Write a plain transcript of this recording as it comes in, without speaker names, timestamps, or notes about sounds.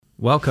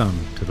Welcome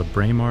to the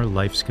Braemar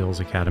Life Skills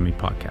Academy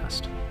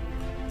podcast.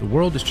 The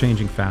world is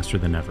changing faster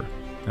than ever,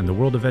 and the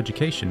world of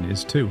education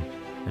is too.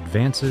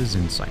 Advances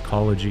in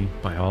psychology,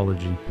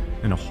 biology,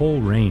 and a whole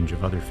range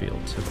of other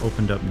fields have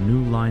opened up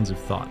new lines of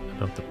thought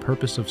about the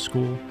purpose of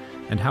school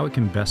and how it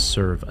can best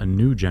serve a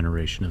new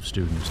generation of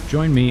students.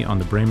 Join me on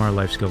the Braemar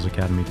Life Skills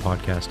Academy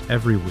podcast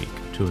every week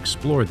to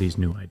explore these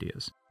new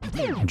ideas.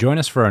 Join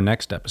us for our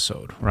next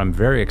episode, where I'm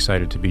very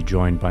excited to be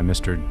joined by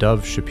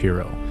Mr.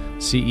 Shapiro,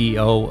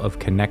 CEO of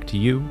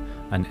ConnectU,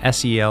 an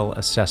SEL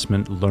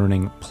assessment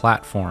learning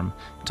platform.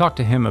 Talk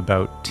to him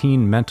about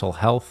teen mental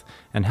health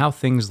and how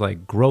things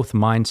like growth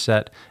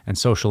mindset and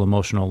social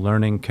emotional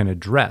learning can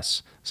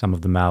address some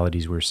of the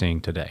maladies we're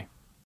seeing today.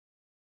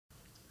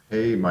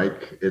 Hey,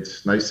 Mike,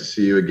 it's nice to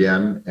see you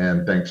again,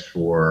 and thanks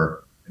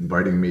for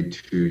inviting me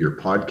to your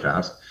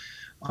podcast.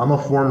 I'm a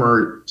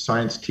former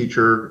science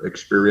teacher,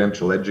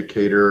 experiential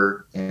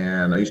educator,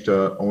 and I used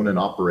to own and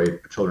operate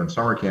a children's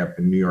summer camp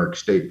in New York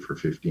State for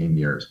 15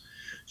 years.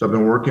 So I've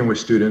been working with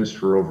students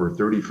for over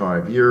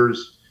 35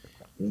 years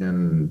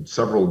in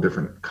several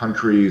different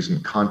countries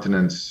and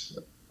continents.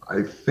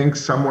 I think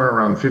somewhere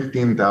around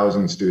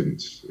 15,000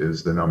 students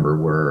is the number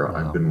where Wow.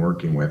 I've been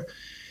working with.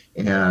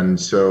 And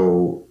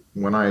so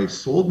when I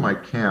sold my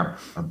camp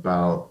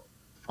about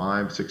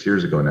 5-6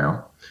 years ago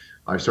now,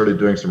 I started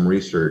doing some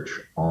research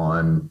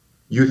on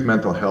youth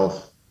mental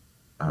health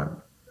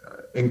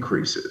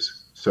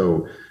increases.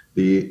 So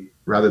the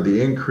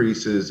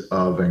increases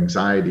of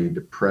anxiety,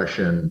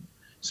 depression,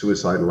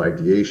 suicidal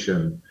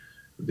ideation,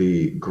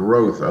 the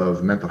growth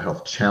of mental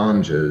health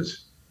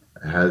challenges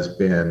has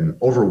been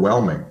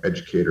overwhelming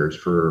educators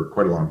for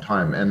quite a long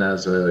time. And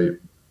as a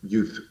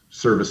youth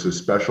services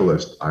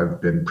specialist,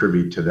 I've been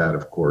privy to that,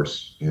 of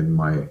course, in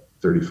my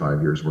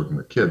 35 years working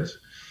with kids.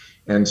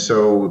 And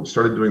so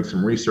started doing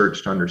some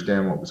research to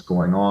understand what was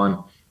going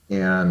on.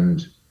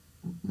 And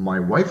my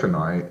wife and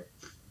I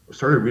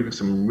started reading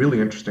some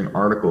really interesting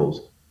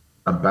articles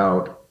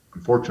about,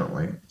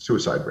 unfortunately,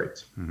 suicide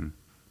rates. Mm-hmm.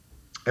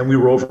 And we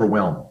were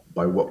overwhelmed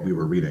by what we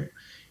were reading.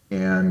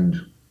 And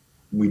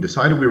we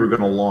decided we were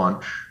going to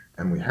launch,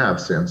 and we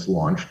have since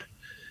launched,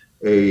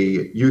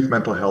 a youth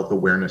mental health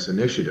awareness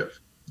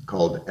initiative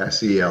called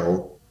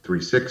SEL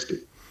 360.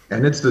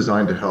 And it's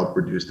designed to help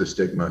reduce the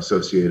stigma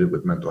associated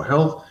with mental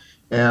health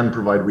and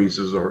provide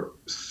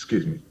resources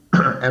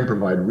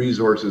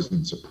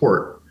and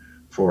support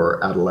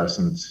for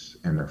adolescents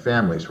and their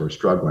families who are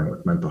struggling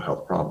with mental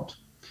health problems.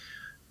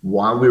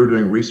 While we were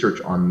doing research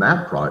on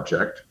that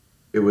project,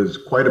 it was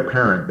quite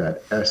apparent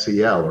that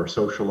SEL, or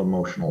social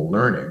emotional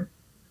learning,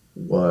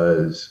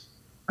 was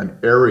an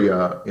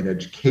area in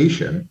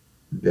education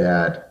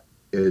that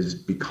is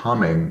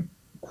becoming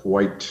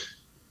quite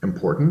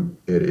important.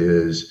 It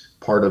is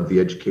part of the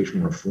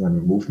education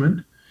reform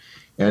movement.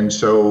 And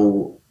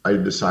so I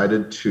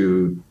decided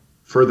to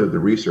further the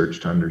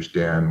research to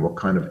understand what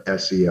kind of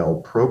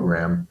SEL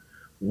program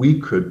we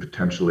could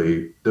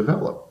potentially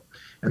develop.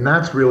 And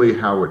that's really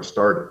how it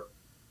started.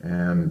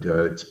 And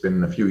it's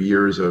been a few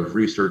years of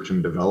research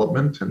and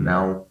development, and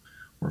now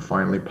we're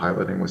finally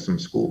piloting with some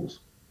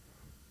schools.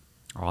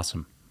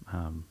 Awesome.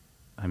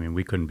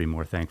 We couldn't be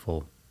more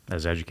thankful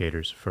as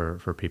educators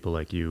for people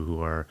like you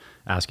who are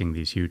asking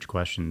these huge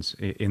questions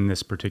in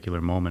this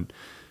particular moment,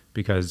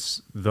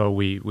 because though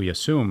we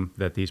assume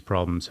that these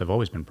problems have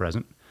always been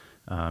present,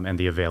 and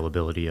the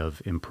availability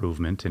of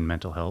improvement in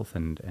mental health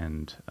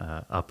and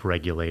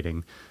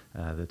upregulating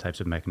the types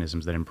of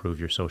mechanisms that improve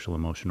your social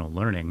emotional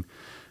learning,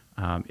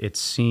 it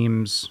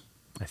seems,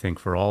 I think,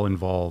 for all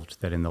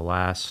involved that in the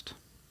last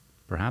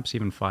perhaps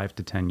even 5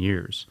 to 10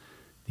 years,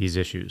 these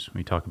issues,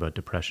 we talk about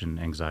depression,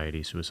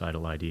 anxiety,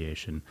 suicidal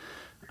ideation,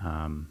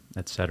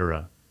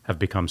 etc., have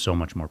become so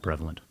much more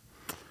prevalent.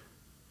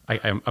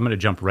 I'm going to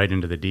jump right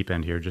into the deep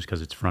end here just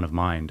because it's front of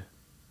mind.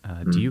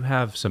 Do you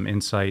have some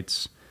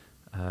insights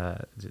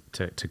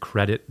to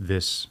credit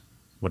this,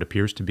 what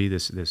appears to be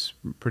this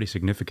pretty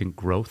significant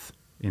growth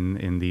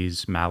in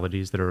these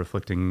maladies that are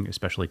afflicting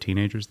especially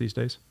teenagers these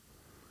days?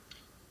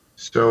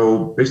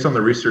 So based on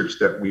the research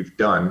that we've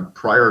done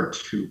prior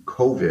to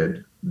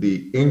COVID,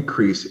 the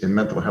increase in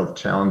mental health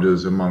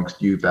challenges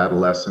amongst youth,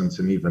 adolescents,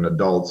 and even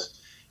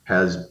adults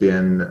has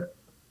been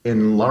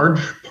in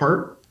large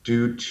part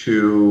due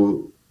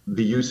to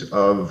the use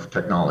of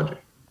technology.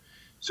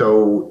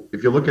 So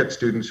if you look at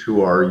students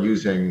who are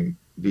using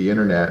the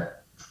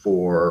internet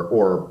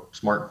or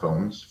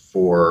smartphones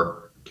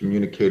for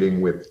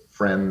communicating with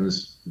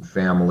friends,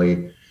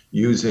 family,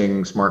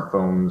 using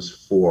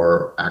smartphones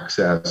for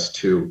access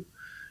to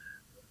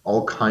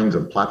all kinds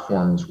of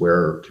platforms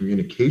where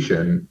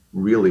communication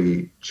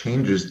really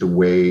changes the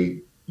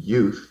way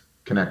youth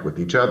connect with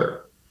each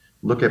other.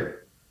 Look at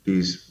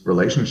these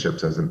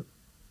relationships as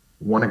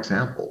one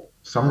example.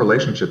 Some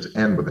relationships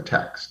end with a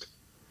text.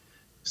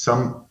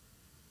 Some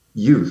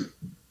youth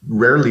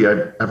rarely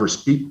ever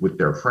speak with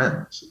their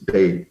friends.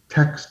 They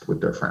text with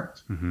their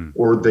friends,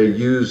 or they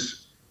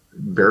use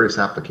various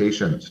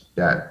applications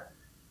that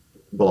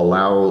will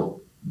allow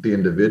the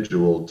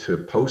individual to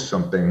post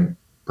something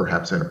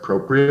perhaps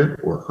inappropriate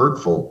or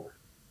hurtful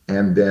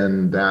and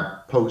then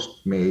that post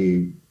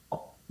may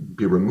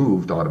be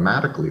removed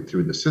automatically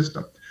through the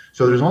system.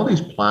 So there's all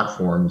these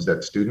platforms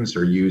that students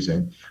are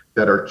using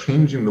that are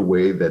changing the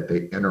way that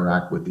they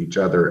interact with each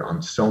other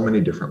on so many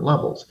different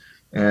levels.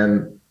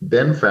 And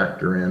then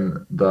factor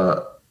in the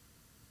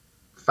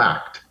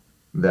fact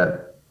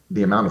that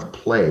the amount of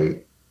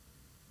play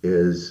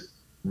is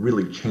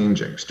really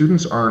changing.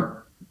 Students aren't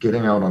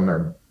getting out on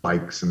their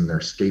bikes and their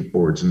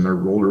skateboards and their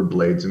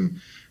rollerblades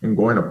and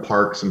going to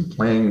parks and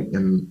playing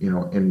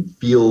in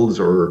fields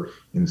or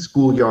in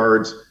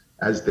schoolyards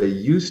as they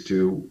used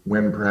to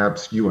when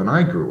perhaps you and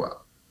I grew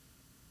up.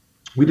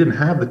 We didn't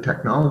have the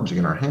technology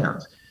in our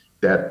hands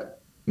that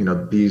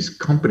these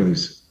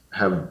companies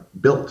have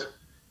built.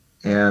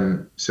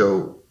 And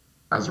so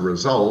as a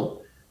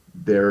result,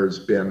 there's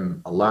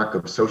been a lack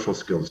of social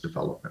skills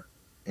development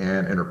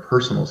and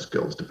interpersonal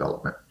skills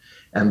development.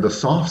 And the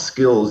soft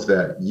skills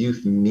that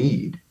youth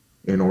need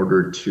in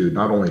order to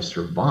not only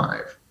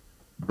survive,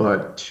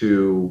 but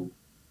to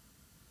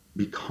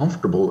be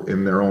comfortable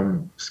in their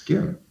own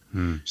skin.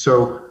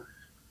 So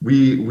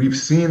we've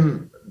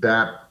seen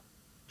that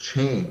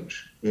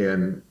change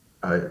in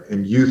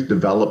youth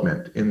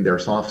development, in their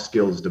soft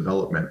skills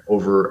development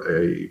over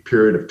a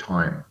period of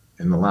time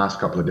in the last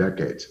couple of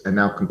decades, and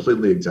now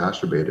completely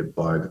exacerbated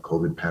by the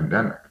COVID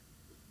pandemic.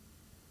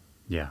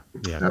 Yeah.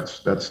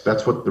 That's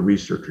what the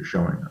research is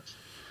showing us.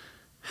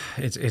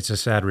 It's a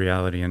sad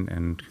reality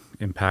and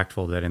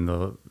impactful that in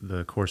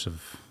the course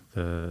of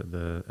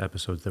the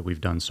episodes that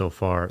we've done so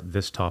far,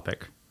 this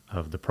topic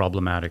of the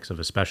problematics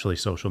of especially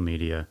social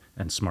media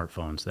and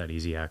smartphones, that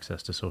easy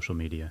access to social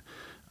media,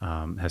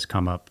 has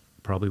come up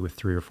probably with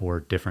 3 or 4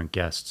 different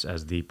guests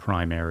as the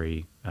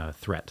primary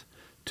threat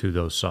to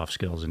those soft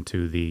skills and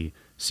to the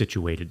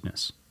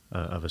situatedness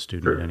of a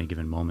student at any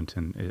given moment,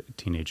 and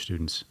teenage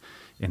students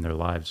in their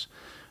lives.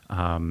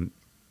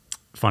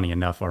 Funny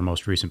enough, our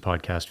most recent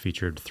podcast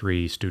featured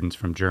 3 students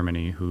from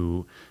Germany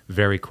who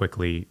very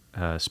quickly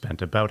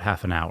spent about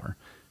half an hour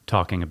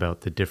talking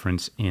about the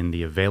difference in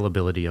the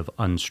availability of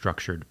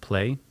unstructured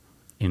play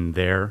in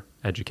their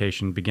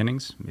education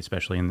beginnings,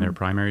 especially in their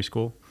primary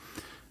school,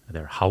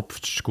 their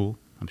Hauptschule.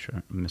 I'm sure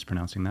I'm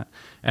mispronouncing that.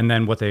 And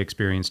then what they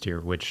experienced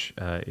here, which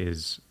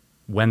is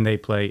when they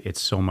play,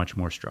 it's so much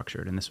more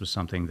structured. And this was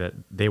something that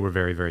they were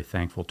very, very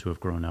thankful to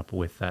have grown up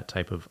with, that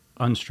type of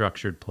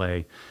unstructured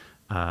play,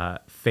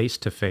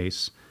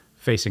 face-to-face,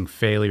 facing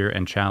failure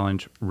and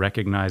challenge,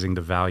 recognizing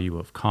the value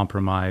of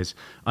compromise,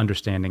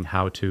 understanding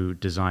how to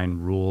design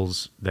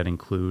rules that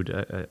include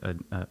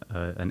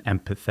an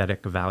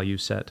empathetic value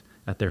set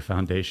at their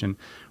foundation,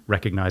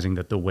 recognizing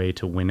that the way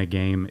to win a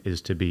game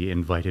is to be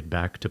invited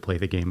back to play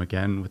the game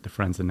again with the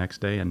friends the next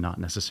day and not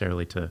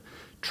necessarily to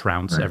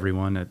trounce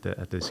everyone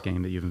at this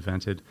game that you've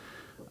invented.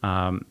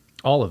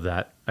 All of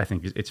that, I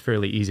think it's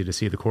fairly easy to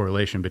see the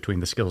correlation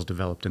between the skills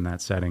developed in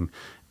that setting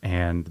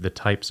and the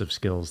types of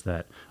skills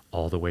that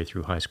all the way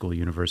through high school,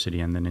 university,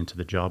 and then into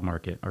the job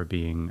market are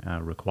being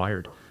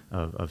required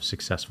of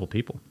successful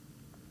people.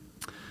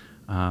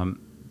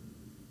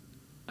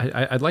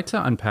 I'd like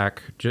to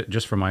unpack,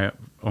 just for my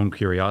own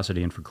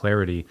curiosity and for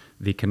clarity,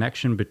 the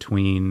connection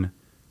between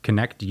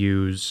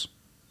ConnectU's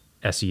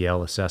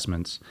SEL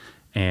assessments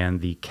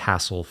and the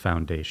CASEL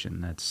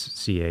Foundation. That's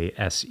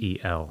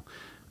CASEL.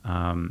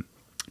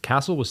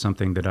 CASEL was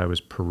something that I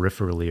was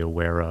peripherally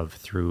aware of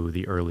through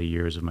the early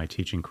years of my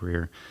teaching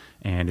career,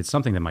 and it's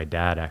something that my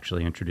dad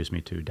actually introduced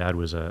me to. Dad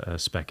was a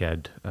spec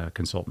ed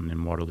consultant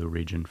in Waterloo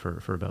region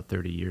for about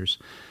 30 years,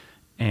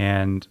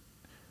 and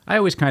I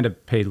always kind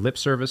of paid lip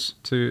service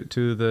to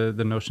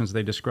the notions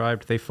they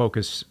described. They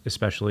focus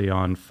especially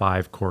on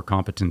 5 core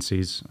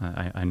competencies.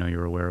 I know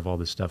you're aware of all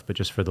this stuff, but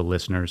just for the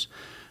listeners,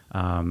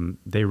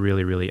 they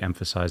really, really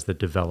emphasize the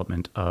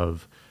development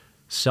of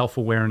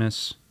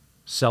self-awareness,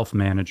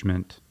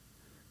 self-management,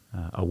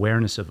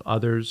 awareness of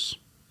others,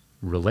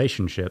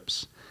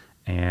 relationships,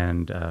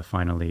 and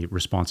finally,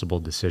 responsible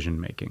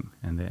decision-making.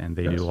 And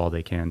they do all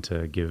they can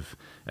to give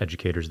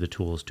educators the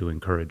tools to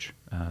encourage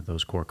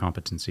those core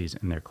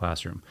competencies in their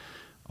classroom.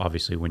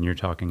 Obviously, when you're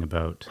talking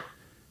about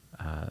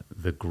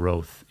the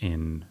growth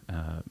in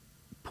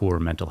poor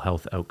mental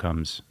health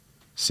outcomes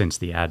since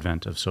the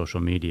advent of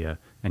social media,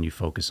 and you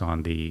focus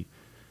on the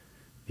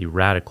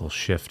radical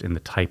shift in the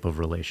type of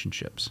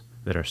relationships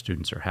that our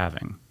students are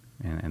having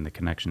and the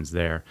connections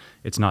there,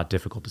 it's not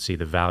difficult to see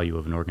the value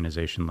of an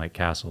organization like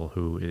CASEL,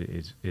 who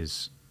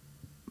is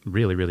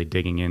really, really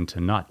digging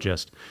into not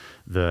just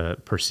the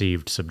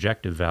perceived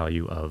subjective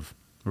value of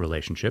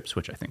relationships,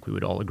 which I think we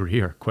would all agree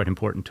are quite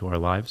important to our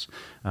lives,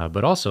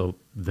 but also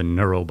the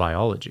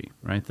neurobiology,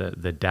 right?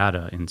 The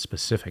data in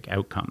specific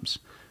outcomes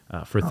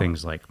for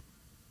things like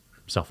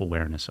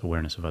self-awareness,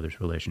 awareness of others'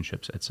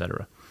 relationships,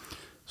 etc.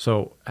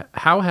 So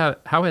how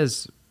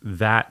has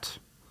that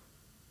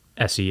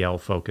SEL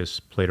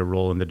focus played a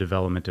role in the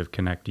development of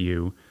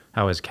ConnectU?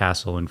 How has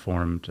CASEL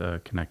informed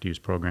ConnectU's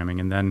programming?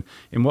 And then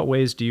in what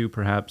ways do you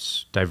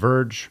perhaps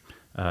diverge,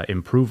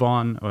 improve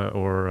on,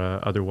 or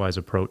otherwise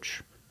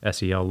approach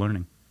SEL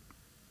learning?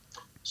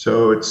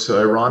 So it's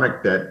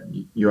ironic that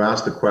you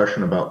asked the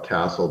question about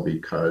Castle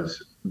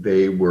because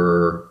they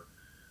were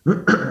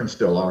and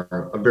still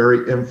are a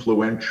very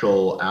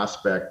influential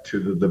aspect to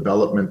the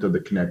development of the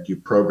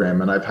ConnectU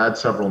program. And I've had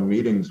several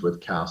meetings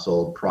with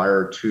Castle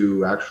prior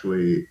to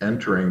actually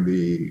entering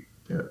the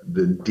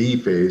D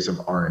phase of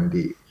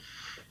R&D.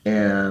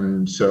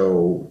 And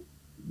so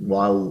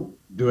while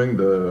doing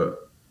the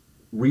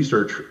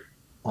research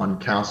on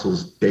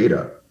Castle's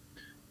data,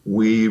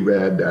 we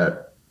read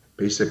that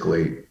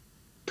basically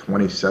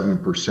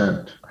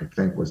 27%, I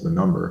think was the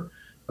number,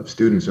 of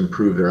students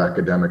improve their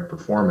academic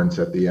performance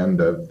at the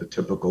end of the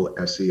typical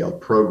SEL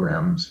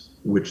programs,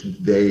 which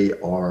they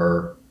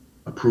are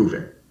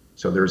approving.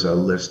 So there's a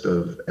list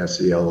of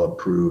SEL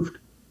approved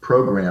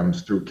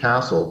programs through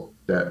Castle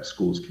that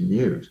schools can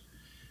use.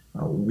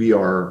 We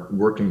are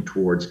working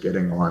towards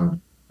getting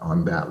on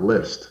that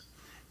list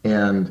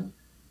and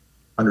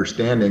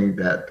understanding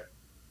that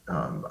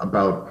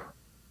about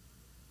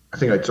I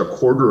think it's a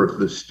quarter of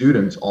the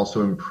students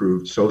also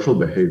improved social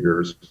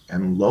behaviors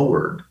and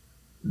lowered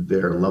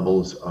their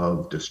levels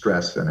of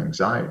distress and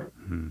anxiety.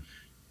 Mm-hmm.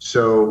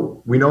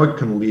 So we know it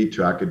can lead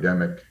to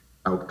academic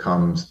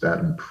outcomes that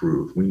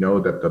improve. We know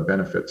that the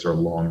benefits are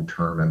long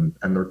term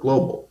and they're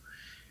global.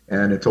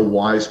 And it's a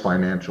wise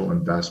financial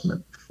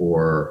investment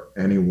for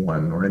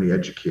anyone or any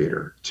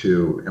educator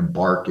to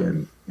embark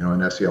in,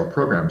 an SEL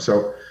program.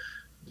 So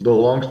the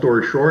long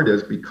story short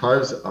is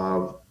because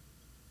of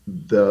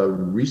the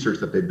research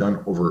that they've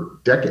done over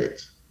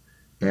decades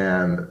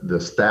and the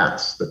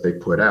stats that they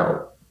put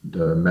out,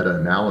 the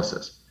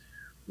meta-analysis,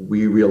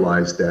 we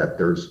realized that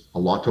there's a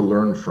lot to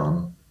learn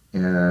from.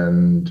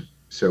 And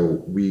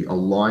so we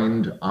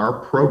aligned our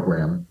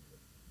program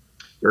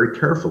very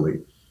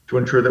carefully to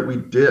ensure that we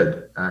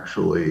did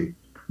actually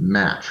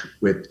match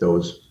with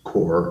those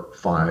core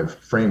 5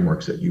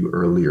 frameworks that you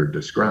earlier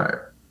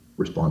described: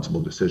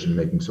 responsible decision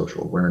making,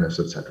 social awareness,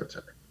 et cetera, et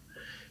cetera.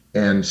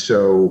 And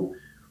so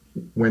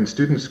when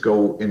students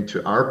go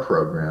into our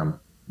program,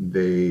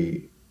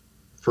 they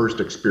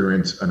first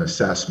experience an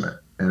assessment,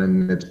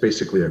 and it's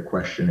basically a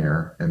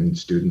questionnaire, and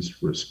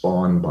students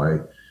respond by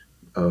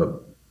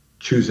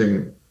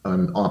choosing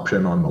an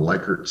option on the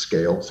Likert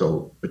scale,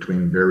 so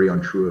between very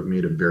untrue of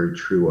me to very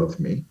true of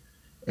me.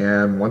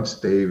 And once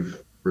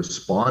they've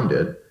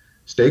responded,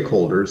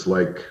 stakeholders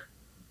like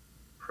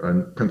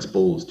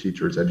principals,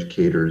 teachers,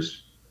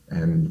 educators,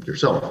 and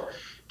yourself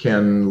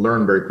can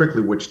learn very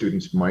quickly which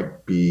students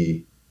might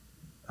be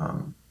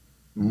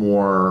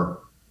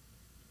more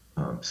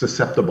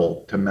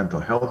susceptible to mental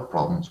health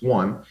problems,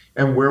 one,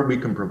 and where we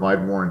can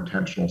provide more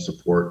intentional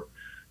support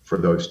for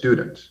those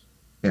students.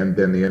 And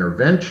then the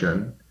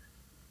intervention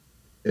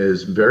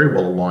is very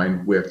well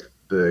aligned with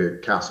the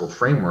Castle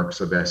frameworks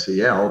of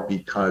SEL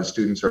because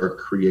students are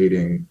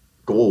creating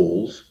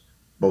goals,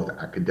 both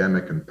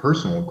academic and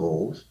personal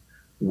goals,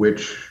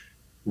 which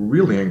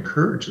really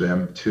encourage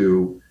them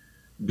to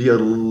be a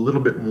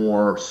little bit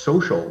more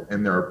social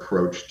in their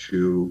approach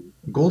to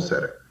goal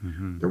setting.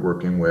 Mm-hmm. They're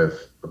working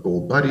with a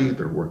goal buddy,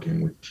 they're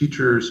working with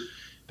teachers,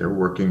 they're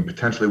working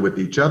potentially with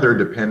each other,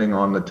 depending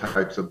on the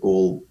types of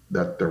goal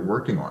that they're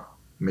working on.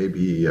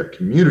 Maybe a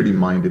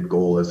community-minded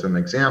goal, as an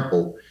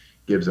example,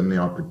 gives them the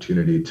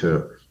opportunity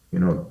to,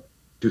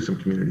 do some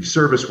community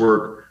service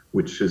work,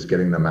 which is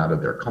getting them out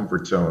of their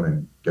comfort zone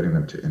and getting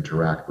them to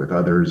interact with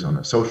others on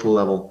a social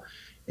level.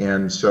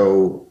 And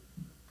so,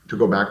 to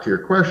go back to your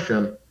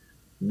question,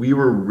 we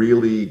were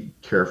really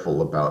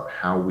careful about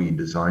how we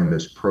designed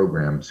this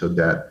program so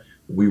that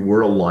we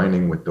were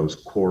aligning with those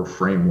core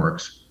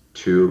frameworks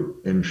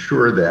to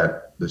ensure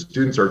that the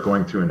students are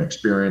going through an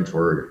experience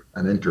or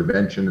an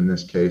intervention in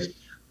this case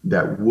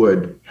that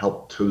would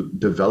help to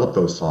develop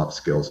those soft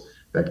skills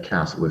that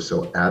Castle is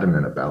so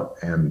adamant about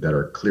and that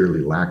are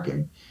clearly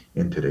lacking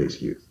in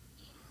today's youth.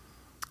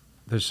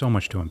 There's so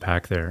much to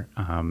unpack there,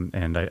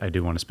 and I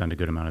do want to spend a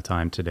good amount of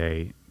time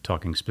today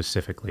talking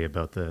specifically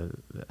about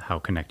how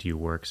ConnectU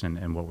works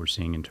and what we're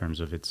seeing in terms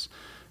of its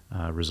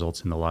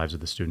results in the lives of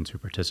the students who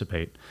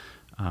participate.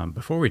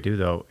 Before we do,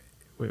 though,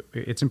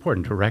 it's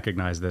important to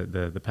recognize that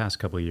the past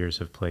couple of years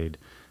have played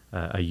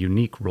a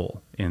unique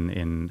role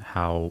in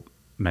how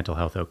mental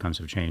health outcomes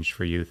have changed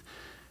for youth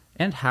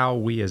and how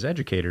we as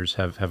educators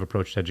have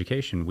approached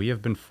education. We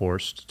have been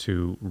forced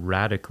to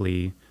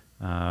radically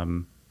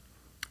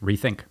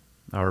rethink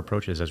our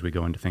approaches as we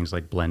go into things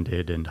like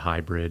blended and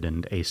hybrid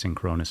and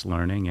asynchronous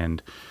learning,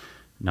 and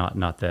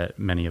not that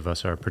many of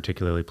us are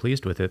particularly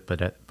pleased with it,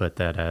 but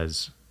that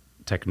as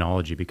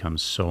technology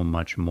becomes so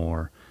much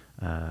more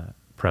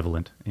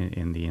prevalent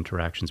in the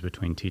interactions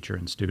between teacher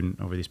and student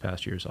over these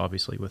past years,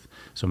 obviously with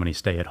so many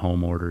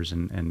stay-at-home orders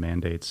and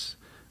mandates,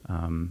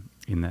 and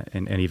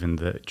even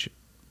the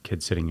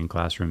kids sitting in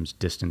classrooms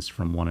distanced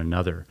from one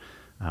another.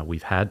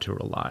 We've had to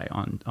rely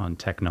on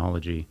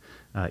technology,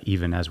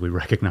 even as we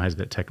recognize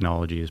that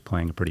technology is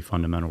playing a pretty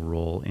fundamental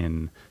role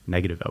in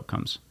negative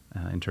outcomes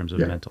in terms of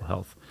mental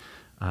health.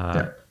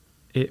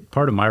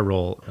 Part of my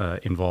role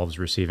involves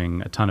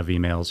receiving a ton of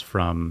emails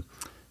from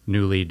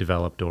newly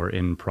developed or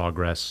in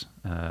progress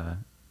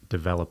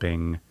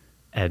developing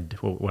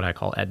what I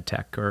call ed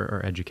tech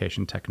or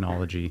education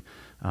technology,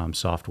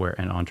 software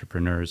and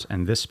entrepreneurs.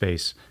 And this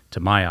space, to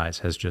my eyes,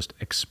 has just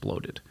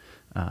exploded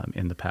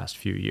in the past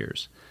few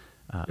years.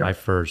 I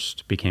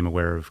first became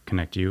aware of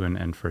ConnectU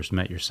and first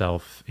met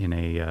yourself in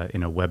a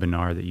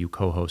webinar that you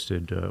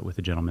co-hosted with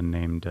a gentleman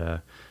named,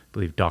 I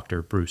believe,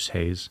 Dr. Bruce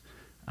Hayes,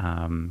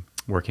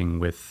 working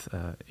with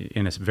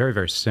in a very,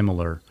 very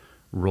similar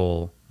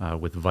role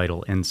with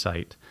Vital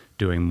Insight,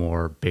 doing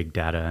more big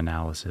data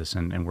analysis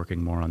and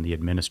working more on the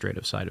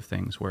administrative side of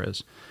things,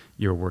 whereas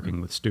you're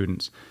working with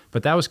students.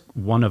 But that was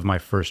one of my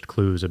first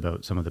clues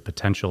about some of the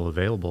potential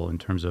available in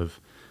terms of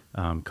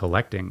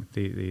collecting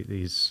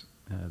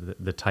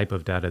the type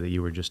of data that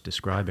you were just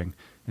describing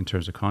in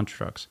terms of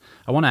constructs.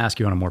 I want to ask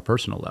you on a more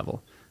personal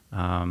level,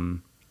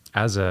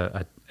 as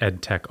a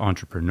ed tech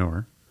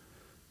entrepreneur,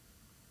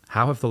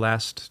 how have the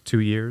last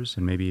 2 years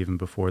and maybe even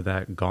before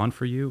that gone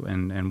for you?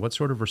 And what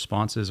sort of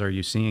responses are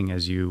you seeing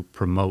as you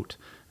promote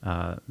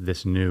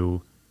this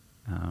new,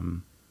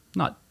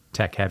 not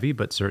tech heavy,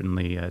 but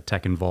certainly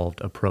tech involved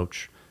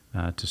approach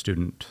to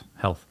student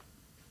health?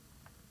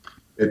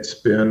 It's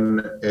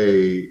been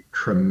a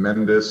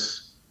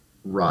tremendous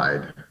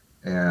ride.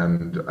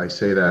 And I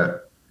say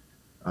that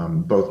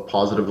both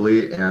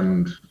positively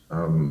and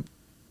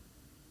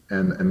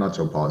not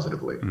so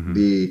positively. Mm-hmm.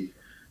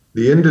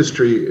 The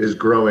industry is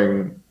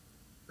growing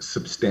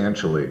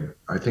substantially.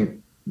 I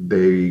think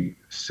they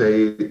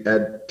say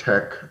ed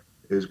tech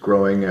is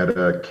growing at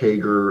a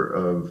CAGR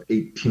of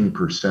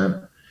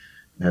 18%,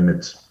 and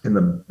it's in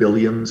the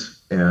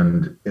billions.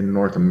 And in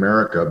North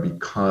America,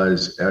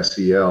 because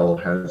SEL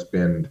has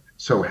been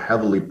so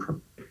heavily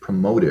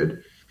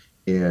promoted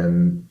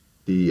in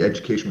the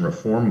education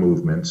reform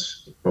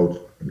movements, both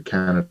in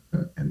Canada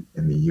and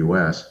in the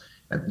US,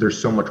 and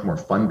there's so much more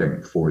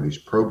funding for these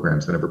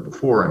programs than ever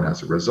before. And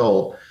as a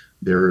result,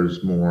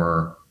 there's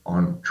more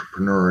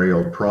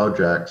entrepreneurial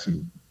projects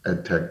and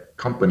ed tech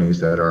companies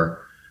that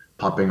are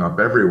popping up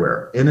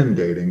everywhere,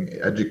 inundating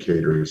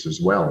educators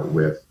as well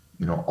with,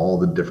 all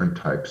the different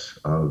types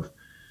of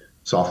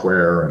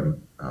software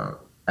and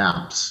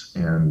apps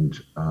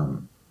and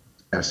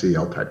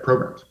SEL type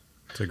programs.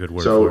 It's a good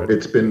word for it. So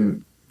it's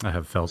been... I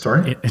have felt.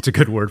 Sorry? It's a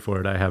good word for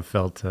it. I have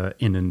felt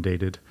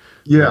inundated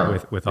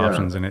with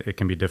options, and it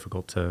can be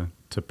difficult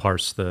to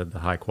parse the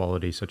high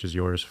quality such as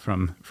yours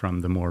from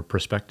the more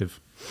perspective.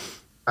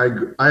 I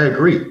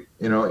agree.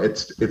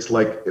 It's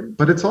like,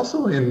 but it's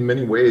also in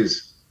many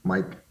ways,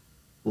 Mike,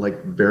 like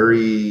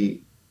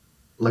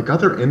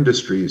other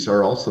industries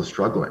are also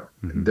struggling.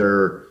 Mm-hmm.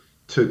 They're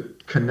to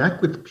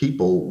connect with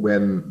people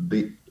when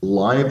the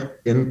live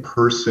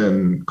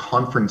in-person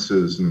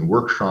conferences and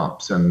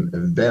workshops and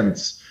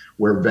events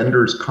where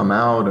vendors come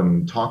out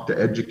and talk to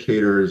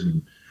educators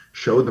and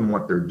show them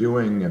what they're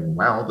doing and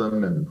wow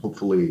them and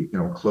hopefully,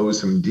 close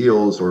some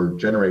deals or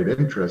generate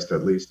interest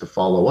at least to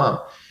follow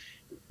up.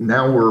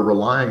 Now we're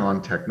relying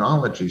on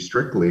technology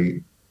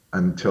strictly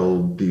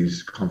until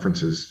these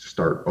conferences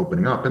start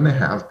opening up, and they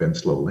have been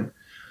slowly.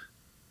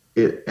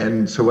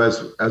 And so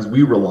as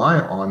we rely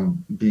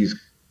on these,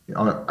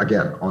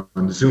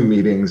 on Zoom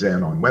meetings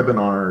and on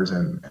webinars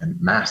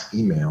and mass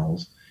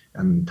emails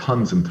and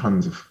tons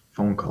of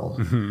phone calls.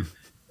 Mm-hmm.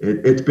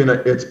 It's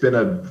been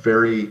a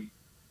very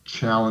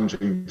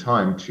challenging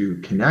time to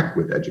connect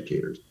with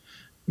educators.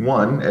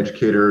 One,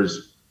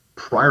 educators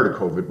prior to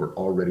COVID were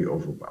already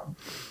overwhelmed,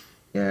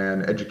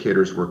 and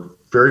educators work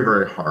very,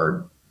 very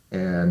hard,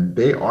 and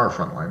they are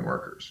frontline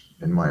workers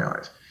in my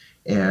eyes.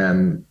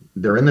 And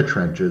they're in the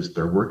trenches,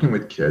 they're working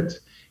with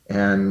kids,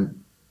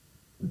 and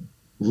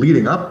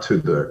leading up to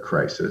the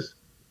crisis,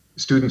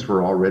 students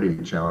were already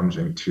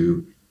challenging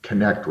to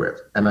connect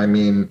with. And I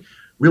mean,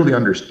 really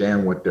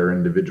understand what their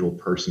individual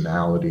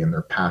personality and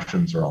their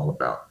passions are all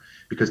about,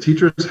 because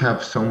teachers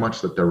have so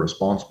much that they're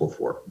responsible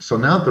for. So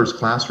now there's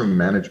classroom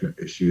management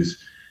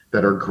issues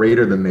that are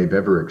greater than they've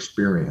ever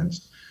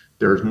experienced.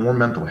 There's more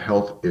mental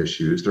health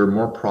issues. There are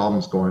more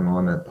problems going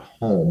on at the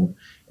home.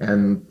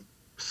 And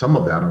some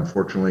of that,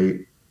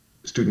 unfortunately,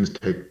 students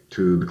take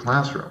to the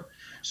classroom.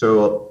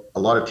 So a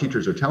lot of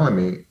teachers are telling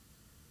me,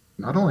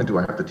 not only do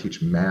I have to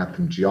teach math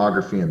and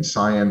geography and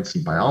science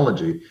and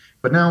biology,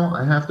 but now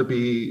I have to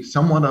be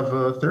somewhat of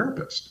a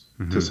therapist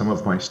mm-hmm. to some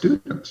of my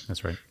students.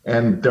 That's right.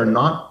 And they're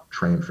not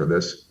trained for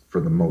this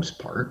for the most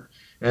part.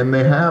 And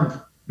they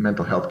have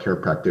mental health care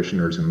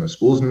practitioners in the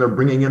schools, and they're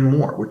bringing in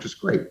more, which is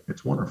great.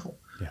 It's wonderful.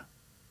 Yeah.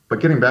 But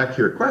getting back to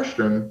your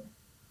question,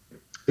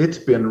 it's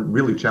been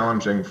really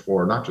challenging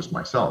for not just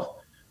myself.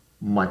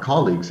 My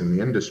colleagues in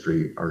the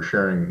industry are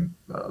sharing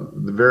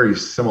the very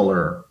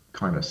similar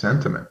kind of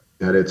sentiment,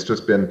 that it's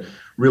just been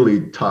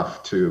really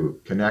tough to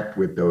connect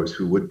with those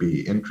who would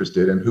be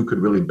interested and who could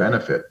really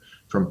benefit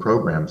from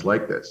programs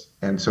like this.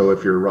 And so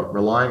if you're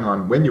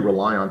when you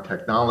rely on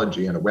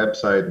technology and a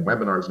website and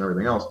webinars and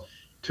everything else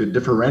to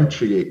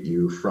differentiate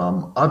you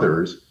from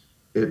others,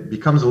 it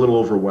becomes a little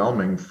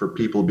overwhelming for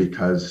people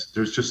because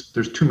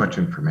there's too much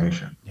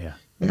information. Yeah.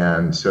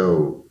 And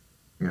so,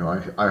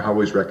 I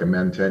always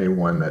recommend to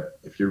anyone that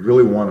if you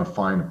really want to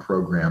find a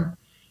program,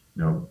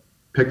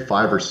 pick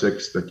 5 or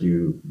 6 that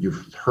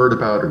you've heard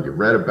about or you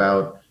read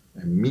about,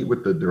 and meet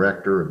with the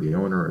director or the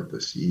owner or the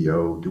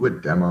CEO, do a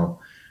demo.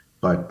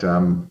 But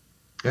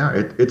yeah,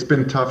 it's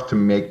been tough to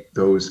make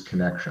those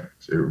connections.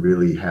 It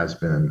really has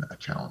been a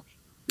challenge.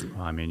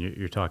 Well, I mean,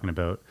 you're talking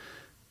about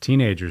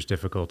teenagers'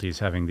 difficulties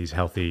having these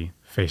healthy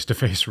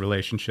face-to-face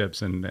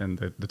relationships and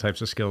the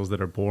types of skills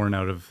that are born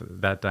out of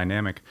that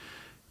dynamic.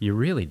 You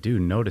really do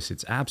notice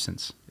its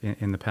absence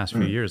in the past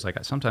few years.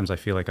 Like sometimes I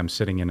feel like I'm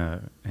sitting in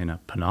a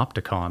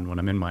panopticon when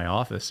I'm in my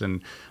office,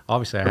 and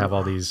obviously I have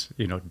all these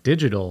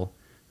digital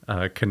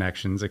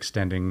connections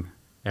extending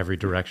every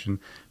direction,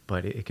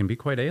 but it can be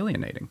quite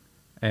alienating.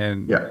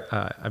 And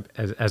Yeah.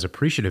 as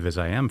appreciative as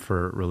I am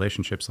for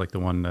relationships like the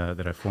one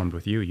that I formed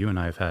with you and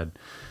I have had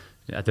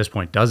at this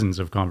point dozens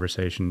of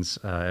conversations.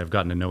 I've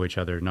gotten to know each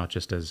other not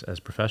just as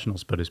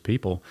professionals but as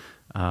people.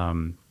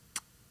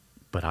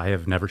 But I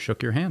have never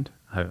shook your hand.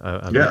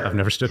 I've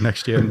never stood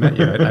next to you and met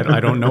you.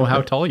 I don't know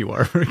how tall you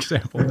are, for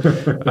example.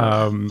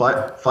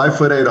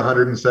 5'8",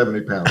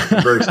 170 pounds.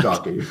 Very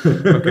stocky.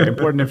 Okay,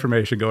 important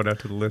information going out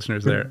to the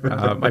listeners there.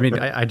 I mean,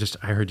 I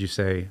heard you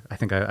say, I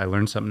think I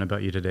learned something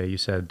about you today. You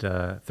said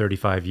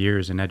 35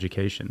 years in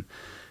education.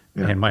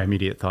 Yeah. And my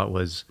immediate thought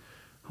was,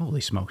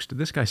 holy smokes, did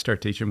this guy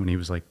start teaching when he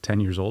was like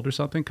 10 years old or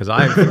something? Because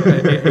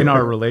in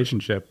our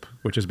relationship,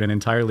 which has been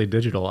entirely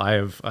digital,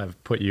 I've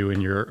put you in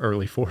your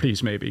early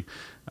 40s maybe.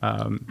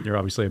 You're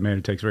obviously a man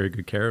who takes very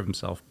good care of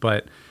himself.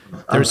 But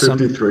there's I'm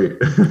 53.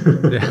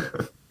 Yeah,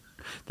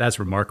 that's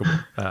remarkable.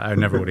 I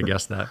never would have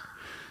guessed that.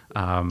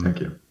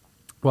 Thank you.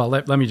 Well,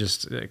 let me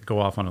just go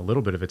off on a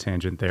little bit of a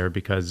tangent there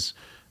because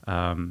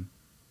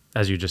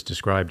as you just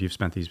described, you've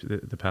spent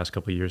the past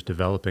couple of years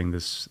developing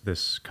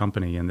this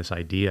company and this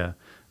idea,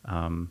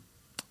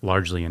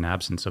 largely in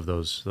absence of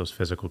those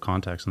physical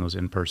contacts and those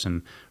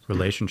in-person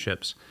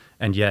relationships.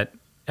 And yet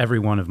every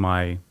one of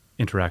my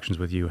interactions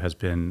with you has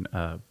been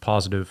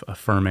positive,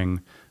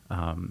 affirming,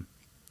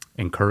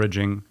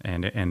 encouraging,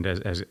 and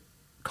as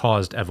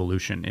caused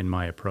evolution in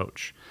my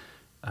approach.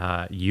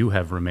 You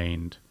have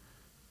remained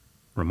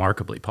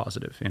remarkably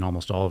positive in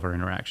almost all of our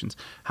interactions.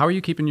 How are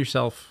you keeping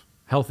yourself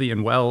healthy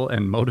and well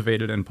and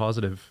motivated and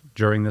positive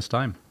during this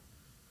time?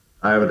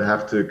 I would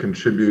have to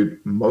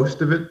contribute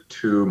most of it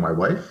to my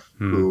wife,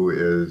 who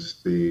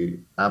is the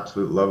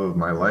absolute love of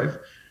my life.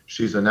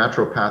 She's a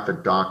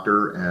naturopathic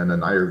doctor and an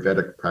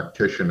Ayurvedic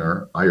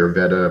practitioner.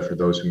 Ayurveda, for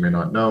those who may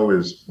not know,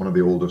 is one of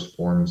the oldest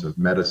forms of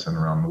medicine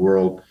around the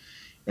world.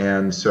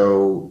 And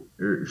so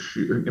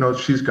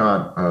she's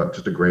got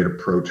just a great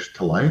approach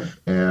to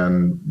life,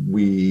 and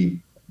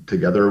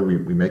together we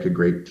make a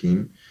great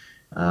team.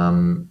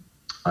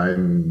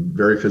 I'm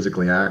very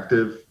physically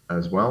active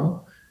as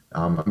well.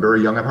 I'm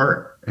very young at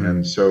heart.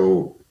 And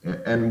so,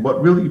 and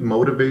what really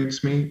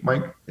motivates me,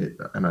 Mike,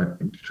 and I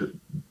think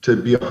to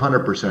be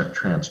 100%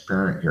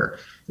 transparent here,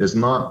 is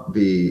not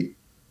the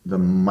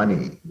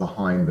money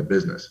behind the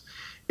business.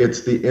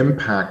 It's the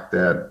impact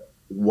that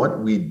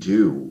what we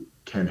do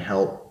can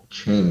help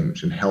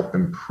change and help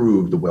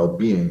improve the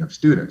well-being of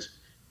students,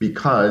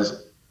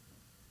 because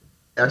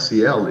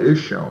SEL is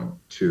shown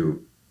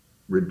to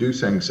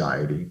reduce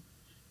anxiety,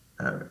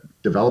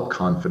 develop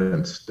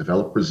confidence,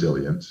 develop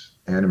resilience,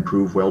 and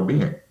improve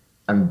well-being.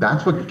 And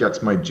that's what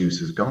gets my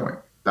juices going.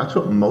 That's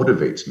what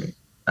motivates me.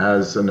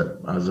 As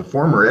a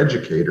former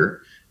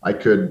educator, I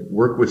could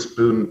work with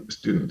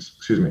students,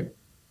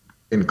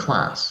 in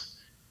class.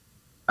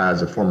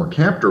 As a former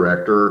camp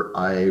director,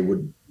 I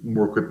would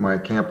work with my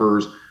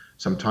campers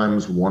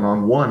sometimes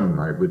one-on-one.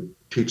 I would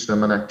teach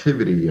them an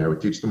activity. I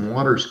would teach them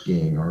water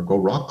skiing or go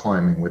rock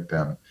climbing with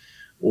them,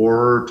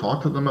 or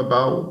talk to them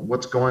about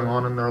what's going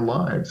on in their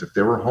lives. If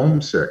they were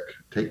homesick,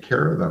 take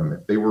care of them.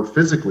 If they were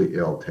physically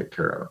ill, take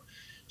care of them.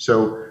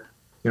 So,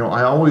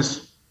 I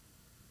always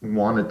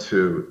wanted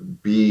to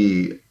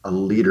be a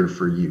leader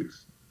for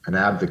youth, an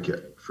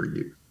advocate for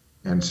youth.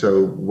 And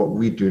so what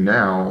we do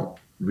now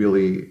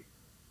really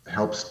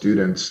helps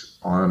students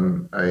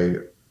on a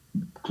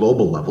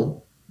global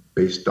level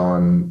based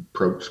on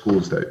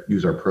schools that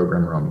use our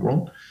program around the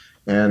world.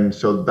 And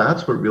so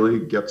that's what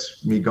really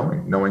gets me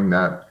going, knowing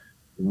that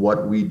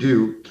what we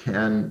do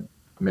can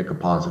make a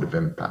positive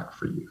impact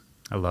for youth.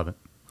 I love it.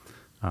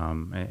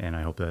 And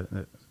I hope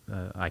that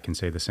I can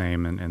say the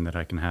same, and that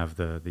I can have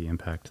the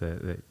impact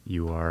that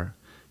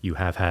you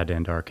have had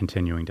and are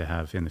continuing to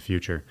have in the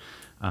future.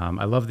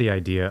 I love the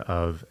idea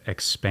of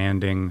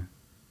expanding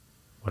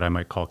what I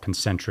might call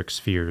concentric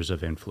spheres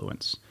of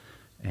influence.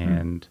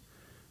 And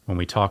when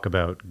we talk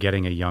about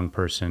getting a young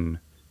person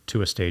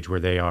to a stage where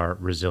they are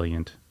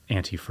resilient,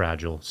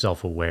 anti-fragile,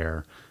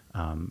 self-aware,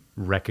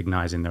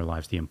 recognizing in their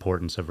lives the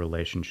importance of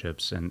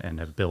relationships and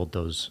have built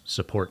those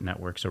support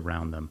networks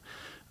around them.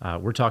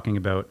 We're talking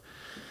about,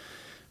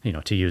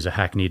 to use a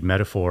hackneyed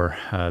metaphor,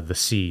 the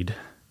seed,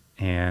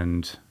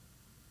 and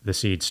the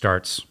seed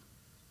starts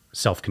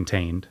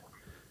self-contained,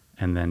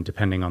 and then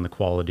depending on the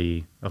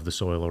quality of the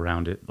soil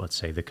around it, let's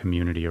say the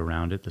community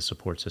around it, the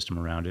support system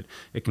around it,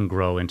 it can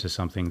grow into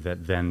something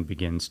that then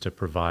begins to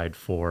provide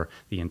for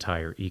the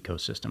entire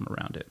ecosystem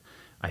around it.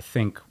 I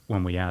think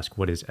when we ask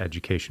what is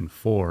education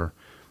for,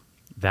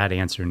 that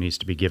answer needs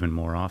to be given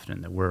more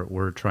often, that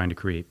we're trying to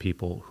create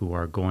people who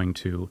are going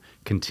to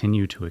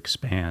continue to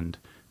expand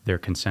their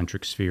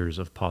concentric spheres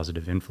of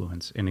positive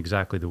influence in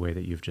exactly the way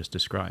that you've just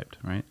described,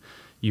 right?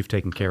 You've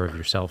taken care of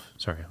yourself.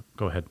 Sorry,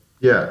 go ahead.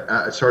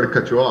 Yeah, sorry to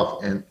cut you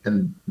off.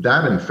 And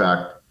that, in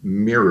fact,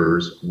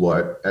 mirrors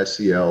what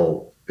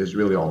SEL is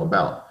really all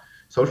about.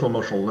 Social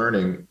emotional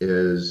learning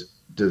is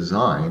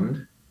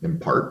designed, in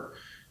part,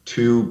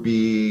 to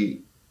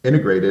be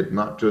integrated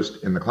not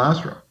just in the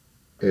classroom.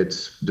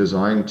 It's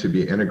designed to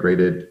be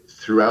integrated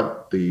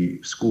throughout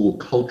the school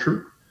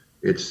culture.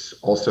 It's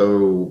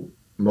also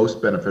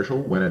most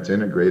beneficial when it's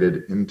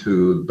integrated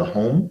into the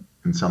home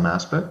in some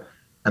aspect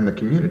and the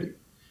community.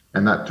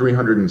 And that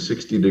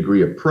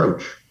 360-degree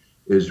approach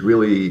is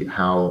really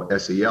how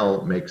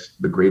SEL makes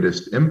the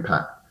greatest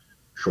impact,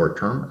 short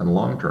term and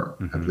long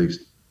term. At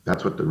least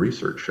that's what the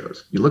research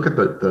shows. You look at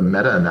the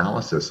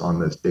meta-analysis on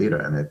this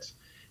data, and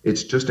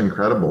it's just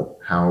incredible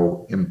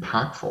how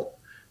impactful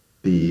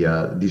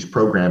these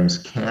programs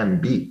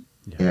can be.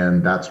 Yeah.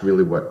 And that's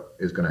really what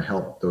is going to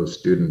help those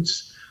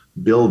students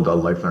build the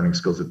life learning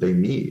skills that they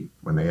need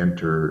when they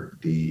enter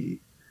the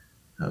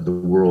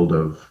world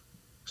of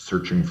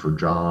searching for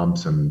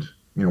jobs and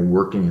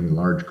working in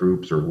large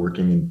groups or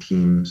working in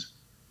teams.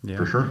 Yeah.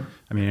 For sure.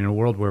 I mean, in a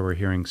world where we're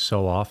hearing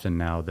so often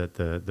now that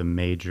the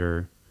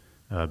major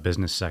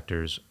business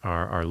sectors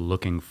are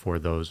looking for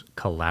those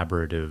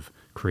collaborative,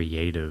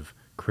 creative,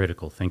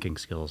 critical thinking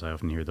skills. I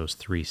often hear those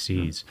 3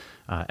 C's.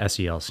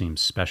 SEL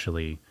seems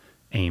specially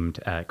aimed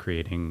at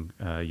creating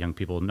young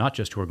people, not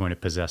just who are going to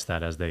possess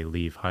that as they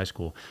leave high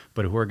school,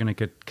 but who are going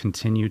to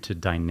continue to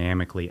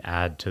dynamically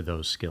add to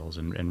those skills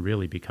and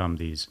really become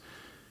these,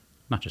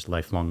 not just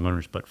lifelong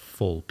learners, but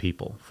full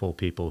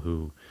people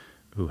who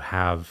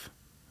have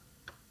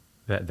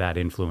that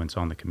influence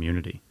on the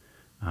community.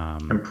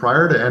 And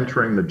prior to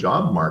entering the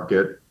job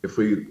market, if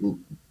we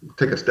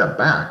take a step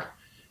back,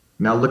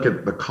 now look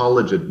at the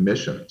college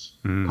admissions.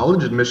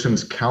 College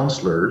admissions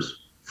counselors,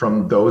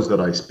 from those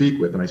that I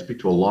speak with, and I speak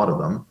to a lot of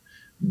them,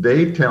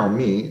 they tell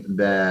me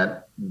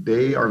that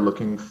they are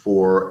looking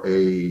for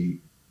a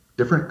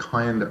different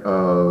kind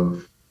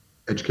of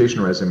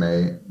education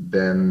resume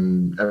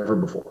than ever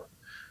before.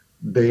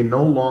 They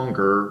no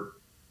longer,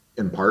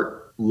 in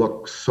part,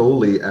 look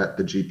solely at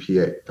the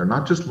GPA. They're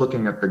not just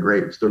looking at the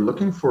grades. They're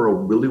looking for a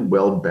really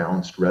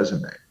well-balanced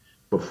resume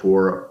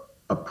before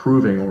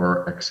approving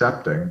or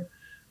accepting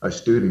a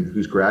student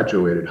who's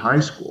graduated high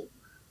school.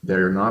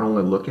 They're not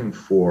only looking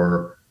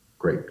for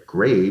great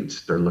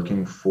grades, they're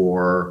looking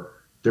for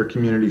their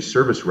community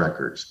service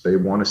records. They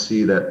want to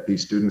see that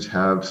these students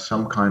have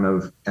some kind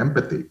of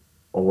empathy,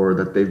 or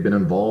that they've been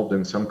involved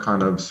in some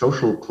kind of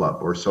social club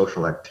or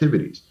social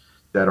activities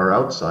that are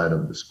outside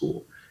of the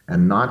school,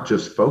 and not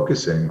just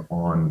focusing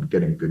on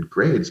getting good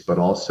grades, but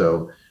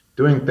also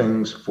doing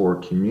things for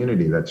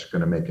community that's going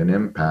to make an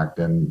impact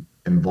and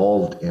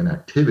involved in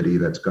activity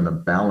that's going to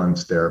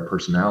balance their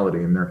personality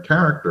and their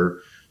character,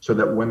 so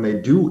that when they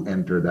do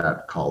enter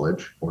that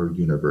college or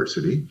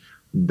university,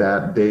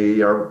 that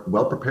they are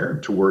well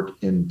prepared to work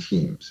in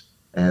teams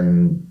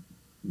and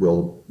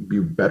will be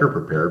better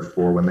prepared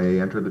for when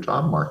they enter the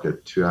job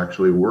market to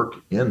actually work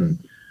in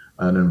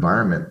an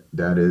environment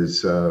that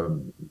is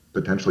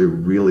potentially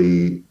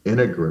really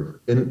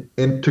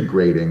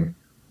integrating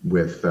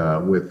with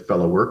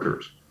fellow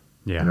workers.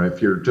 Yeah.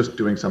 If you're just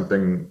doing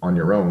something on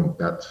your own,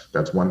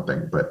 that's one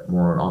thing, but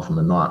more often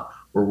than not,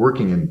 we're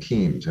working in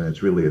teams, and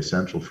it's really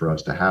essential for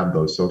us to have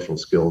those social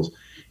skills,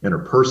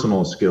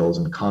 interpersonal skills,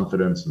 and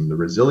confidence, and the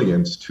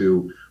resilience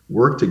to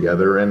work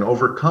together and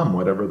overcome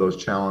whatever those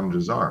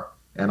challenges are.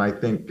 And I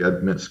think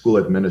school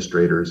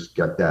administrators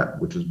get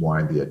that, which is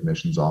why the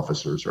admissions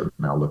officers are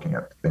now looking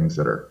at things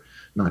that are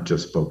not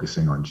just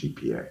focusing on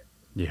GPA.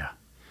 Yeah.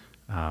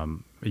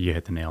 You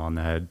hit the nail on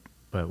the head.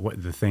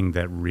 But the thing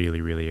that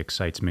really, really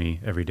excites me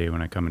every day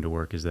when I come into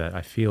work is that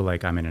I feel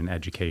like I'm in an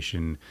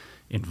education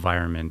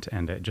environment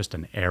and just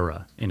an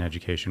era in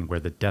education where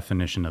the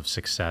definition of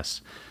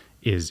success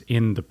is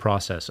in the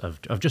process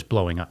of just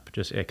blowing up,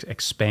 just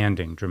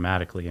expanding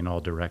dramatically in all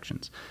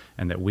directions.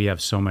 And that we have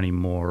so many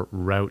more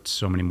routes,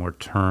 so many more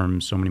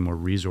terms, so many more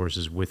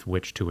resources with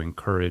which to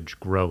encourage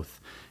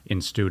growth in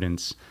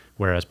students.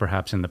 Whereas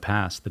perhaps in the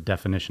past, the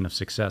definition of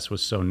success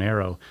was so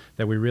narrow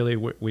that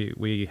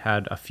we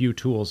had a few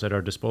tools at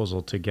our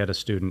disposal to get a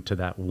student to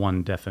that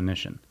one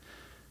definition,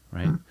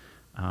 right?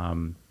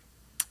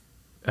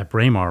 At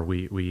Braemar,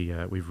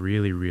 we've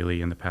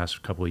really in the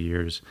past couple of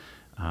years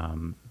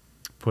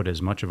put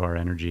as much of our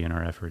energy and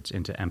our efforts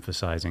into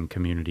emphasizing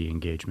community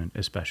engagement,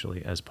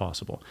 especially, as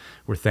possible.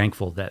 We're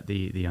thankful that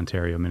the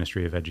Ontario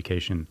Ministry of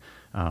Education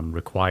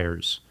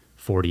requires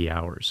 40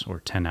 hours or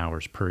 10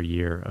 hours per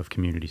year of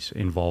community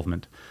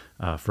involvement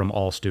from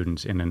all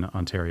students in an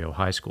Ontario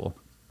high school,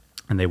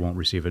 and they won't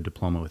receive a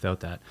diploma without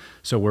that.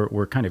 So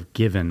we're kind of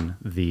given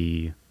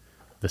the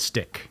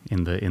stick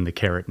in the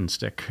carrot and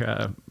stick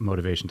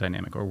motivation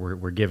dynamic, or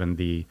we're given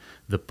the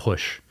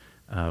push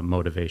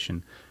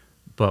motivation.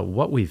 But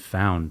what we've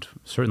found,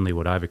 certainly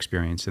what I've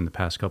experienced in the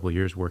past couple of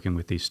years working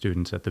with these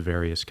students at the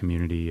various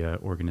community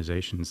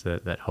organizations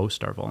that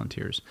host our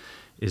volunteers,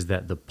 is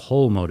that the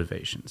pull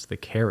motivations, the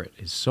carrot,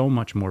 is so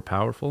much more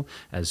powerful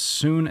as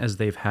soon as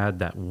they've had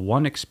that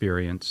one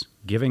experience,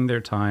 giving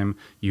their time,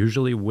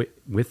 usually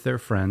with their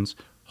friends,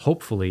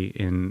 hopefully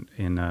in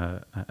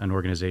an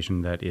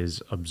organization that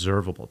is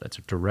observable, that's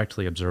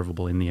directly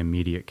observable in the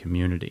immediate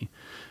community.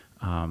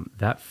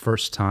 That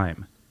first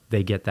time,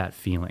 they get that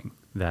feeling.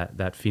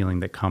 That feeling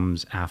that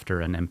comes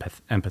after an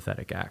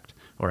empathetic act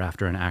or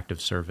after an act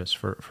of service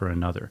for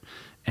another.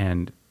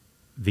 And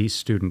these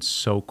students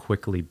so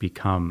quickly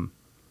become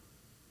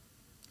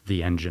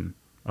the engine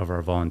of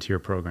our volunteer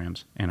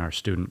programs and our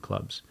student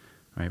clubs,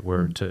 right?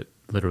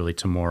 Literally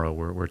tomorrow,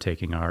 we're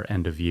taking our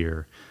end of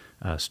year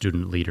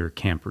student leader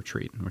camp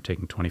retreat. We're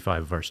taking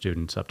 25 of our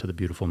students up to the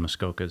beautiful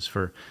Muskokas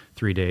for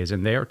 3 days.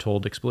 And they are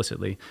told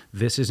explicitly,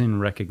 this is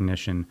in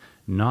recognition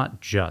not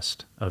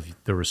just of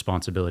the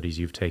responsibilities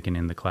you've taken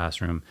in the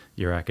classroom,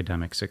 your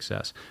academic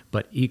success,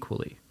 but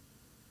equally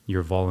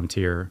your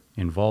volunteer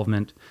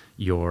involvement,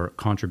 your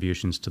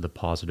contributions to the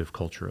positive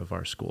culture of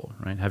our school,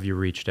 right? Have you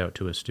reached out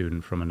to a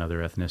student from another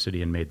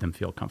ethnicity and made them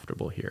feel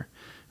comfortable here,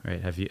 right?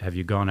 Have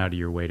you gone out of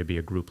your way to be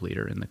a group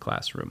leader in the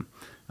classroom?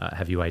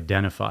 Have you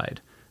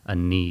identified a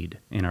need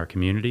in our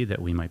community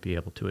that we might be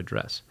able to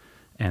address?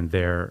 And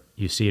there,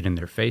 you see it in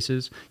their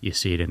faces, you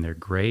see it in their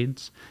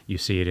grades, you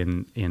see it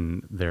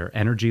in their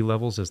energy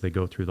levels as they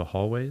go through the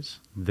hallways.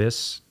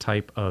 This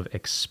type of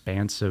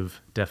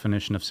expansive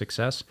definition of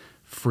success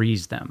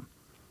frees them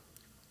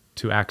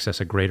to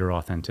access a greater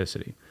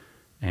authenticity.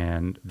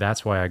 And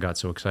that's why I got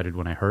so excited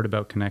when I heard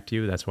about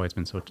ConnectU. That's why it's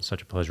been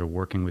such a pleasure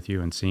working with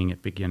you and seeing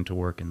it begin to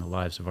work in the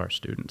lives of our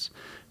students.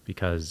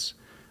 Because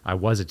I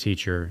was a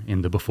teacher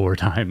in the before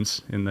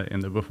times, in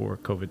the before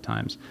COVID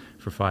times,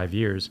 for 5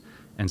 years,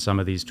 and some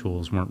of these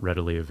tools weren't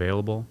readily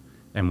available.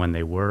 And when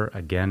they were,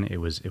 again, it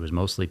was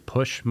mostly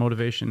push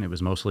motivation. It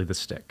was mostly the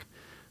stick.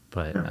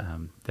 But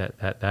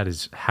that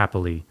is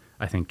happily,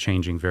 I think,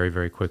 changing very,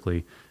 very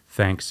quickly,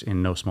 thanks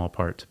in no small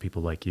part to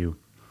people like you.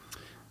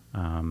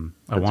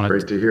 That's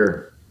great to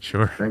hear.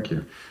 Sure. Thank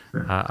you.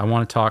 I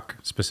want to talk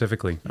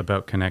specifically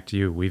about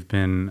ConnectU. We've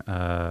been,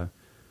 I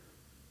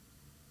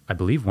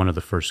believe, one of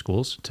the first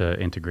schools to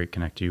integrate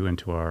ConnectU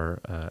into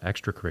our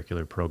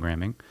extracurricular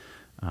programming.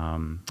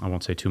 I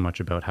won't say too much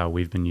about how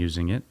we've been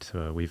using it.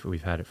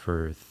 We've had it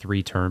for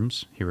 3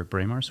 terms here at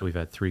Braemar, so we've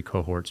had 3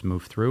 cohorts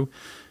move through.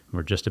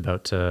 We're just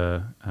about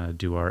to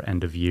do our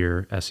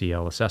end-of-year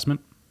SEL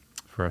assessment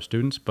for our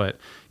students. But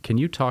can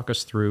you talk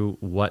us through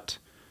what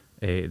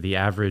the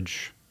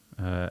average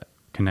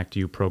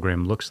ConnectU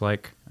program looks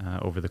like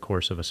over the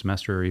course of a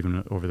semester or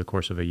even over the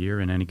course of a year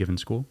in any given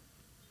school?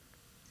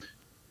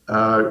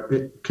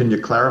 Can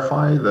you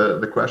clarify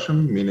the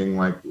question? Meaning,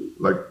 like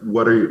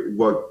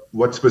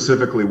what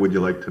specifically would you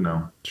like to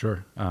know?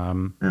 Sure.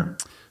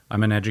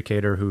 I'm an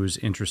educator who's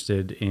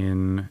interested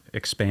in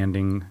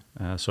expanding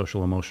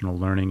social emotional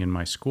learning in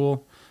my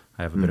school.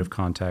 I have a bit of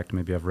contact.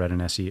 Maybe I've read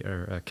an essay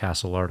or a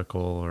Castle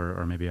article,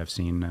 or maybe I've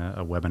seen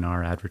a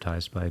webinar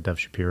advertised by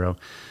Shapiro.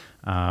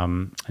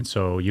 And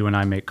so you and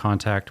I make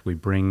contact. We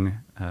bring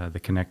the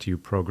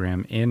ConnectU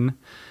program in,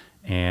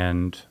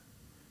 and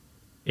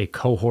a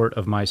cohort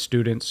of my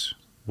students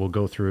will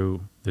go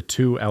through the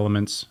 2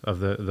 elements of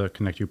the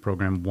ConnectU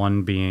program,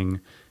 one being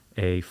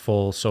a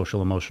full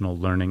social emotional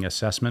learning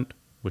assessment,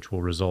 which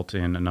will result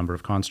in a number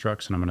of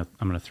constructs. And I'm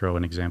going to throw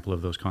an example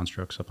of those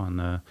constructs up on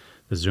the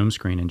Zoom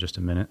screen in just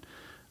a minute.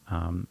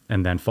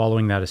 And then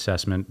following that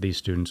assessment, these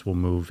students will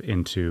move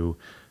into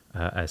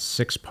a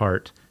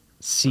 6-part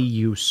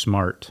CU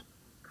SMART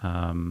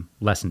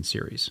lesson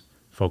series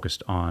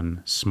focused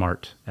on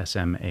SMART,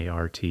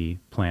 S-M-A-R-T,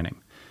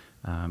 planning.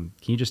 Can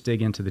you just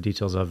dig into the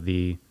details of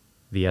the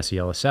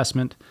SEL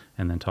assessment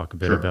and then talk a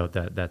bit about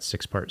that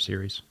 6-part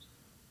series?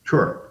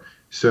 Sure.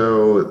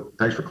 So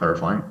thanks for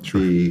clarifying.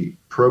 Sure. The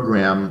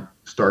program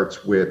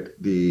starts with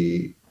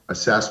the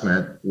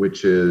assessment,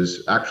 which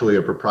is actually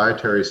a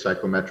proprietary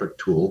psychometric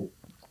tool,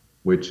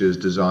 which is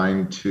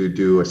designed to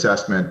do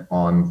assessment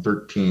on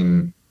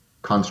 13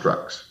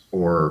 constructs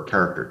or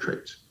character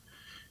traits.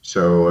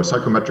 So a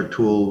psychometric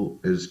tool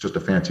is just a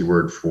fancy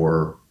word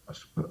for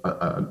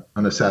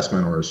an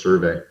assessment or a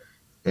survey.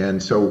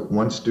 And so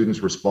once students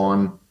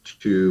respond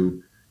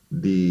to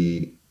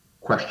the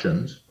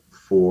questions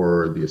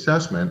for the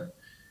assessment,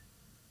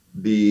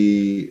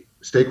 the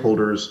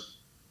stakeholders,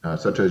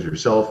 such as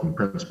yourself and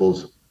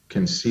principals,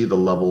 can see the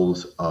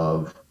levels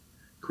of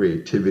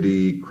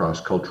creativity,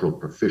 cross-cultural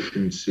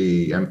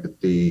proficiency,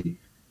 empathy,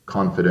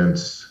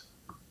 confidence,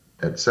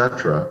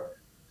 etc.,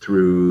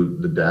 through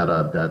the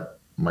data that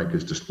Mike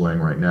is displaying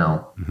right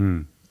now.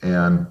 Mm-hmm.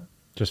 And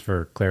just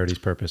for clarity's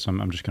purpose,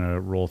 I'm just going to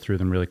roll through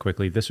them really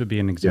quickly. This would be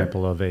an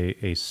example of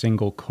a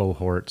single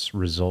cohort's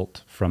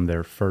result from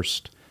their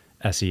first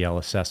SEL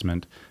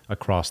assessment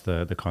across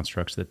the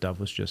constructs that Dov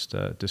was just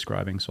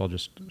describing. So I'll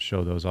just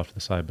show those off to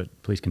the side, but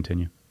please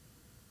continue.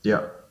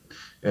 Yeah.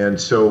 And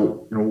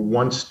so,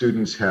 once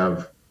students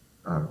have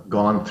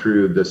gone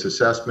through this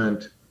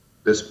assessment,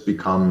 this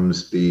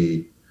becomes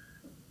the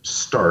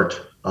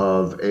start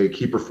of a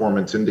key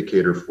performance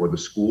indicator for the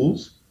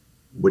schools,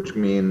 which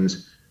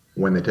means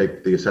when they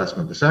take the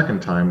assessment the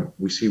second time,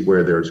 we see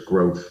where there's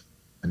growth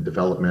and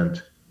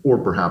development or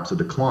perhaps a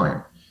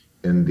decline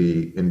in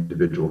the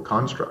individual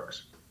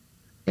constructs.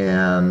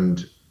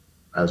 And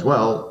as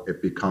well,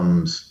 it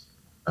becomes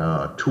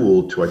a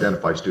tool to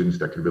identify students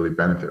that could really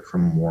benefit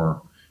from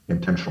more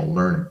intentional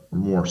learning,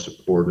 more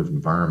supportive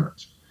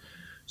environments.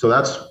 So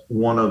that's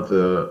one of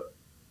the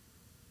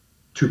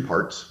two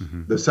parts.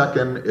 Mm-hmm. The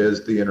second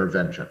is the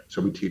intervention.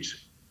 So we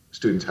teach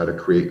students how to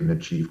create and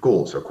achieve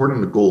goals. So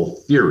according to goal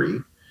theory,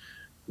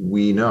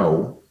 we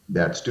know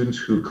that students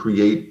who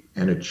create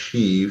and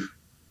achieve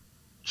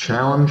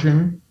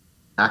challenging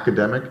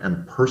academic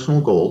and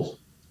personal goals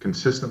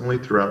consistently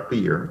throughout the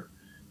year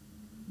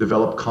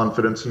develop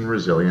confidence and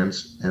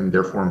resilience and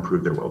therefore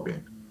improve their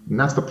well-being. And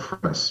that's the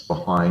premise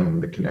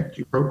behind the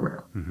ConnectU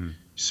program. Mm-hmm.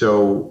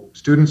 So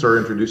students are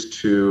introduced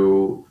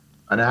to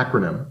an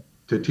acronym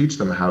to teach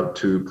them how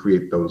to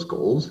create those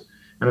goals.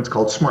 And it's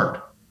called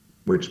SMART,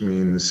 which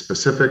means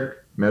specific,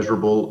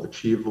 measurable,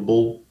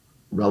 achievable,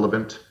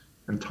 relevant,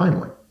 and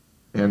timely.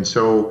 And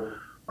so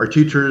our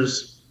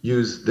teachers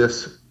use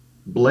this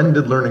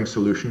blended learning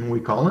solution, we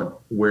call it,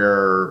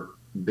 where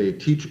they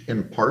teach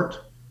in part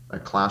a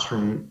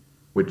classroom,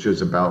 which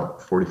is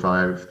about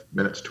 45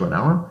 minutes to an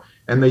hour.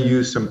 And they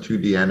use some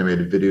 2D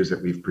animated videos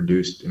that we've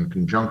produced in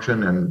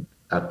conjunction and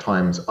at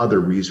times other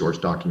resource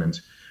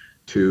documents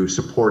to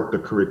support the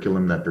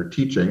curriculum that they're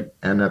teaching.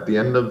 And at the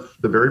end of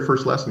the very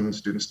first lesson,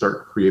 students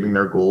start creating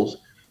their goals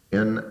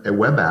in a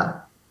web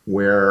app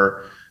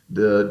where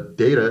the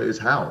data is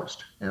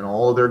housed and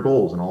all of their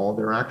goals and all of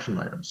their action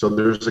items. So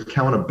there's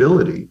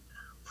accountability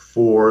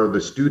for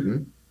the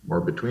student or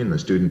between the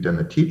student and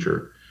the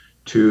teacher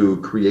to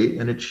create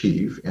and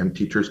achieve, and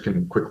teachers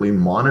can quickly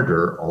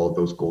monitor all of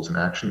those goals and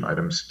action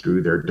items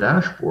through their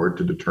dashboard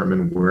to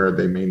determine where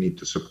they may need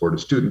to support a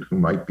student who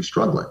might be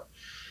struggling.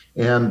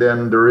 And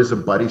then there is a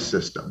buddy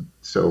system,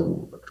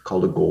 so it's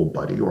called a goal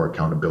buddy or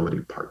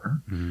accountability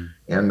partner. Mm-hmm.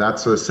 And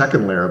that's a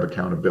second layer of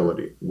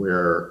accountability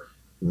where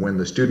when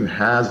the student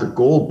has a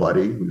goal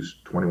buddy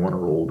who's 21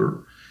 or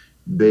older,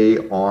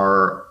 they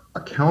are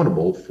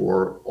accountable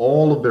for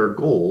all of their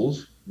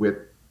goals with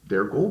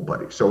their goal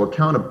buddy. So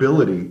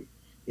accountability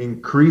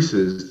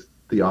increases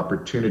the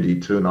opportunity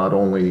to not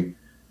only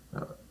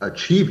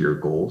achieve your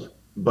goals,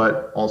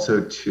 but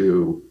also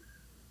to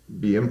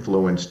be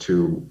influenced,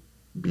 to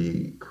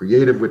be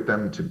creative with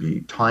them, to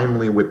be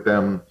timely with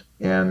them,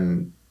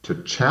 and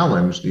to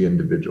challenge the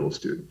individual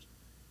students.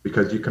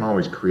 Because you can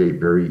always create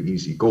very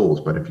easy goals,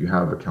 but if you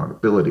have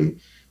accountability,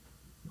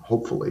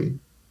 hopefully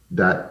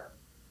that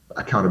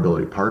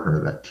accountability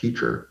partner, that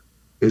teacher,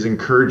 is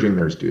encouraging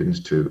their students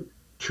to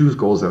choose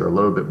goals that are a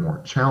little bit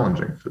more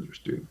challenging for their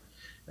student.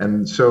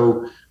 And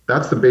so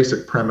that's the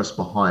basic premise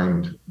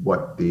behind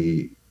what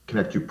the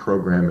ConnectU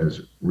program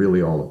is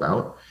really all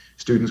about.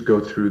 Students go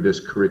through this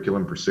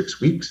curriculum for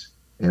 6 weeks,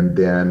 and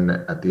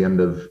then at the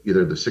end of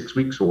either the 6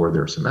 weeks or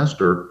their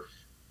semester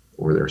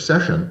or their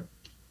session,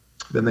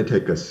 then they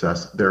take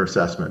their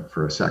assessment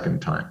for a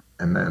second time.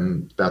 And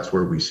then that's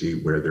where we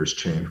see where there's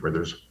change, where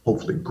there's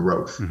hopefully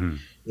growth mm-hmm.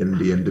 in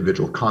the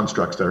individual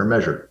constructs that are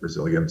measured,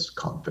 resilience,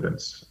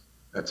 confidence,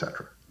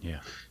 etc. Yeah.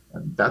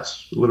 And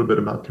that's a little bit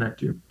about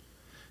ConnectU.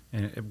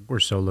 And we're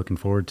so looking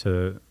forward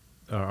to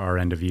our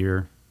end of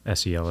year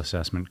SEL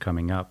assessment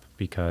coming up,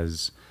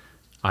 because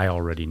I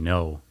already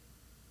know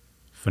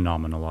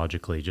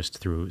phenomenologically, just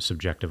through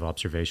subjective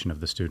observation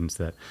of the students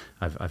that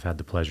I've had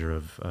the pleasure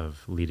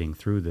of leading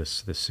through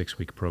this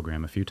 6-week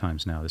program a few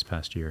times now this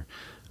past year.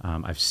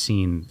 I've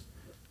seen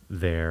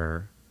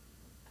their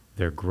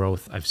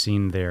growth. I've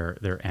seen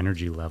their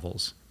energy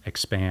levels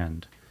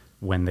expand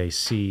when they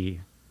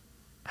see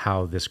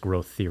how this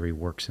growth theory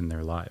works in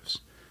their lives,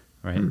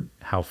 right? Mm.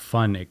 How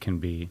fun it can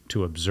be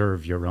to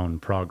observe your own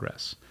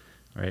progress,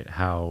 right?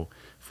 How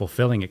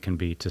fulfilling it can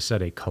be to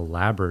set a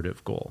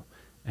collaborative goal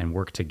and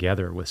work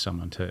together with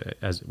someone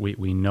as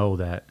we know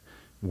that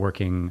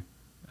working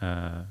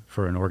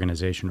for an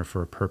organization or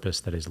for a purpose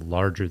that is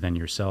larger than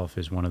yourself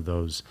is one of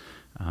those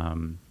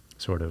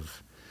sort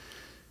of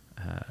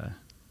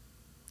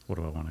what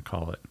do I want to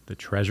call it? The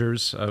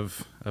treasures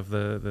of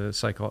the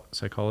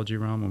psychology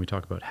realm. When we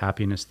talk about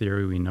happiness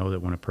theory, we know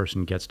that when a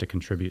person gets to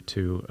contribute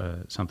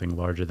to something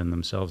larger than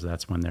themselves,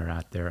 that's when they're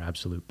at their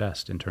absolute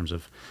best in terms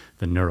of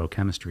the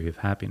neurochemistry of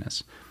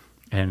happiness.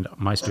 And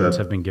my students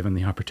have been given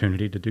the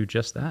opportunity to do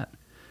just that,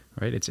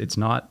 right?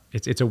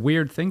 It's a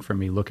weird thing for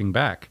me looking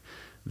back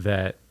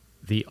that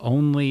the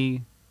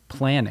only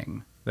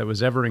planning that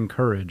was ever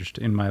encouraged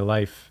in my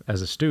life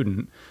as a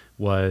student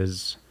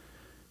was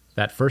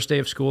that first day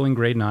of school in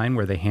grade 9,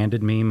 where they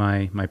handed me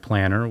my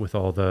planner with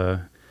all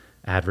the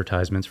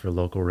advertisements for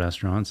local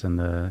restaurants and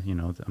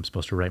I'm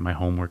supposed to write my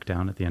homework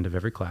down at the end of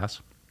every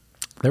class.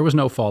 There was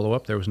no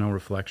follow-up. There was no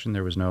reflection.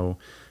 There was no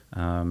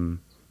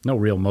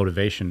real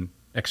motivation,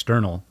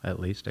 external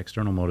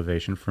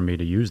motivation for me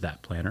to use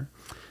that planner.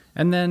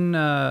 And then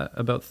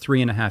about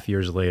 3.5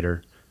 years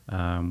later,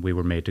 we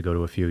were made to go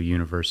to a few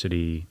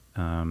university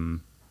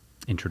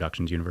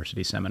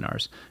university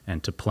seminars,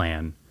 and to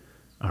plan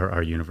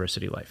our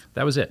university life.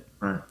 That was it,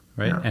 right?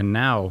 Yeah. And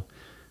now,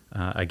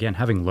 again,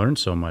 having learned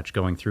so much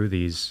going through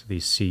these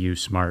CU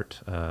Smart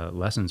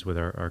lessons with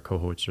our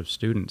cohorts of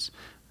students,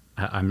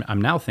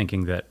 I'm now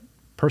thinking that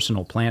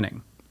personal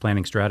planning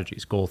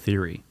strategies, goal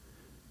theory,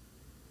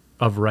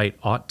 of right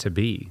ought to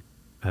be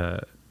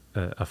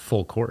a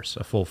full course,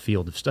 a full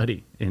field of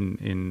study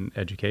in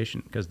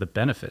education, because the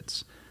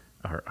benefits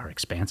are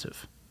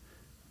expansive.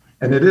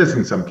 And it is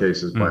in some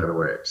cases, by the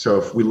way. So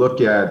if we look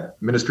at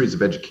ministries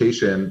of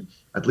education,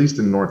 at least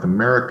in North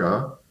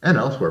America and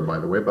elsewhere, by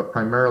the way, but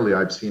primarily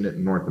I've seen it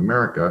in North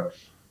America,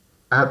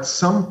 at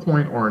some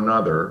point or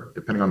another,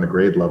 depending on the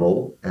grade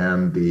level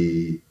and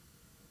the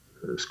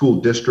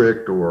school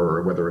district,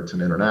 or whether it's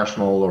an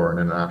international or an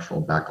international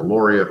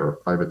baccalaureate or a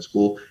private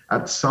school,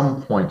 at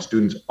some point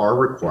students are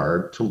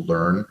required to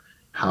learn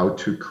how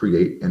to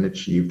create and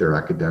achieve their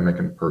academic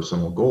and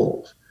personal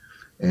goals.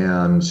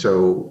 And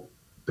so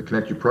the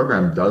ConnectU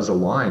program does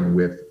align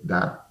with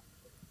that,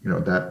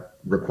 that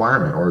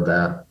requirement or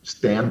that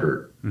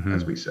standard,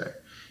 as we say.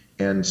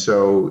 And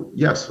so,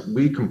 yes,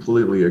 we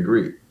completely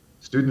agree.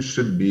 Students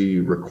should be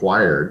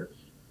required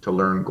to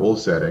learn goal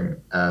setting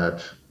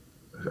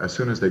as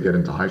soon as they get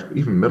into high school,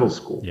 even middle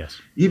school,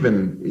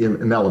 even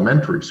in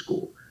elementary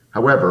school.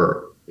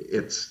 However,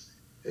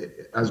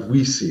 as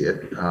we see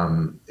it,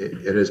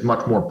 it is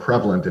much more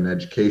prevalent in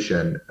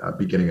education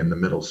beginning in the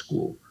middle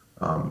school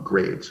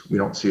grades. We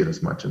don't see it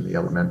as much in the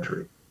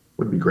elementary.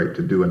 Would be great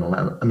to do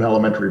an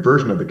elementary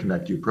version of the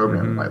ConnectU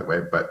program, by the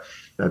way, but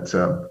that's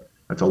a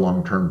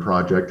long-term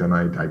project, and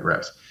I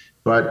digress.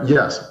 But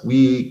yes,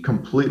 we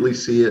completely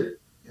see it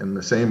in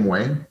the same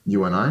way,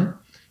 you and I.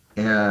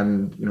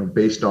 And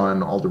based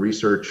on all the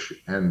research,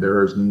 and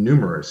there's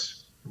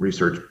numerous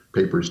research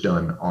papers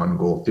done on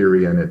goal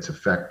theory and its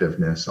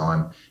effectiveness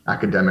on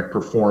academic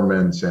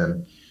performance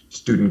and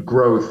student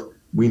growth,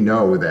 we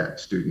know that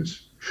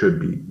students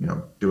should be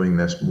doing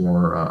this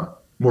more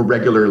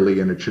regularly,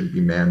 and it should be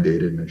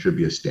mandated, and it should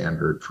be a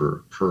standard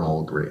for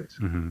all grades.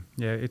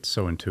 Yeah, it's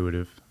so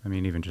intuitive. I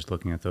mean, even just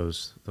looking at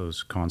those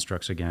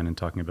constructs again and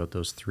talking about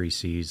those 3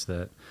 C's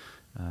that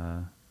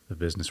the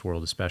business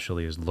world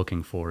especially is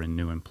looking for in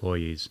new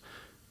employees.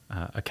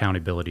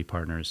 Accountability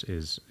partners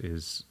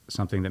is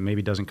something that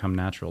maybe doesn't come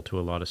natural to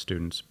a lot of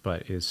students,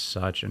 but is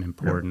such an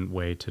important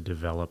way to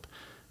develop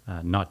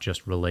not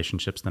just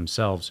relationships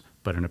themselves,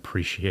 but an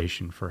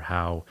appreciation for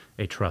how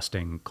a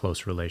trusting,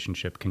 close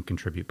relationship can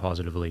contribute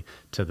positively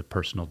to the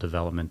personal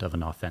development of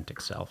an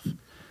authentic self.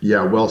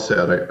 Yeah, well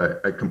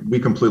said. We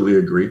completely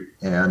agree.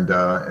 And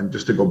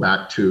just to go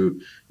back to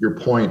your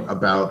point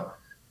about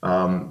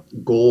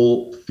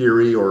goal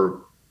theory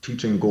or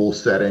teaching goal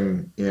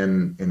setting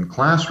in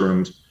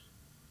classrooms,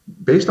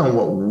 based on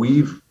what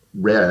we've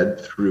read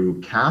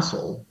through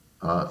Castle's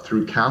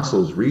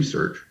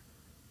research,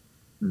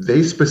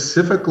 they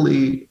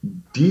specifically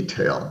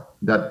detail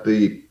that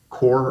the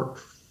core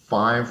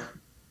five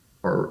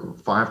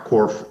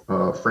core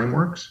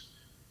frameworks,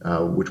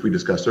 which we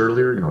discussed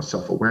earlier,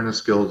 self-awareness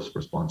skills,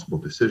 responsible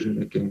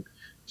decision-making,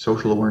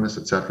 social awareness,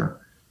 etc.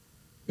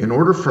 In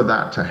order for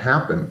that to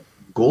happen,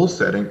 goal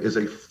setting is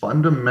a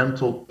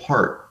fundamental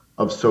part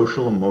of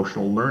social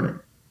emotional learning.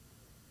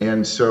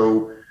 And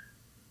so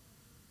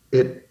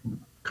it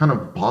kind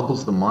of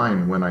boggles the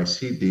mind when I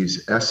see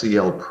these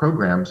SEL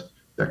programs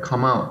that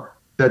come out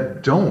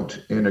that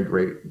don't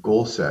integrate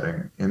goal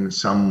setting in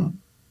some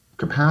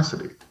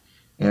capacity.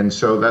 And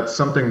so that's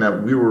something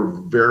that we were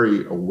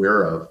very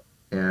aware of.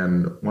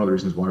 And one of the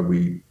reasons why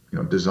we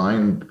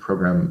designed the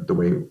program the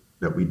way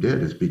that we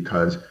did is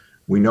because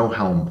we know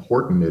how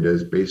important it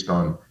is based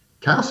on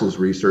Castle's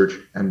research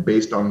and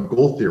based on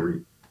goal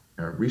theory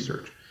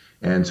research.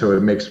 And so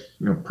it makes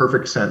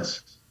perfect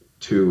sense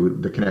to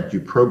the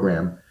ConnectU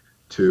program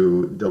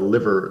to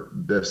deliver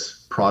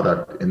this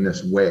product in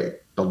this way.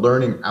 The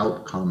learning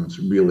outcomes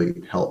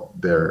really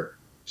help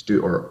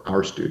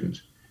our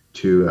students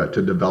to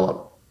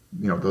develop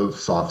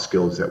those soft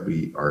skills that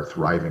we are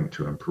thriving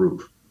to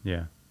improve.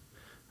 Yeah,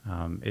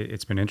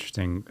 it's been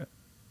interesting.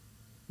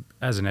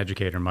 As an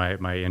educator,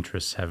 my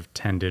interests have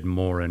tended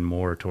more and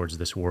more towards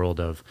this world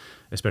of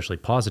especially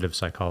positive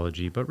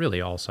psychology, but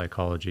really all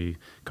psychology,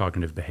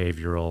 cognitive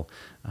behavioral,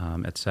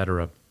 et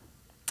cetera.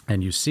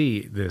 And you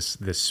see this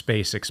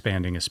space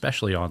expanding,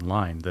 especially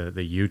online, the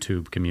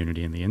YouTube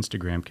community and the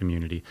Instagram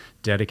community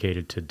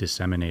dedicated to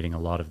disseminating a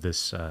lot of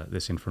this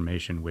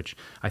information, which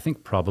I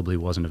think probably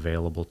wasn't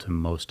available to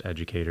most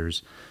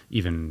educators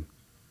even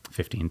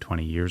 15,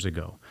 20 years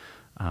ago.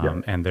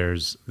 And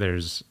there's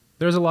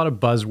a lot of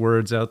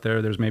buzzwords out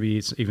there. There's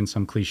maybe even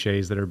some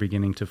cliches that are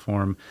beginning to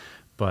form,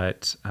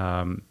 but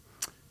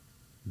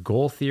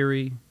goal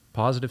theory,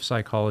 positive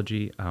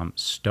psychology,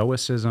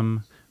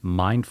 stoicism,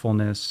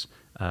 mindfulness,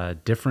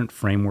 different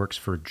frameworks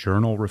for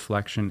journal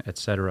reflection, et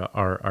cetera,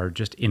 are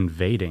just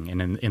invading,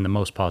 and in the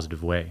most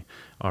positive way,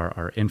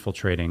 are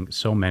infiltrating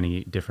so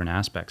many different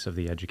aspects of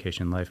the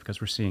education life,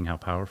 because we're seeing how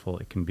powerful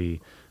it can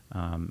be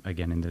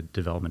again, in the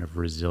development of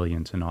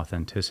resilience and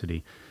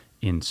authenticity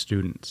in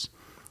students.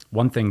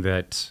 One thing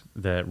that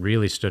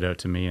really stood out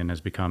to me and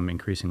has become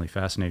increasingly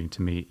fascinating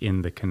to me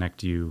in the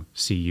ConnectU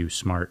CU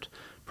SMART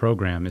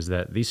program is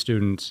that these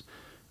students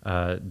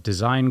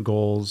design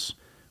goals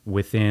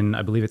within,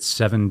 I believe it's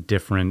 7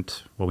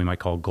 different, what we might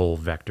call goal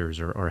vectors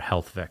or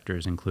health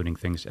vectors, including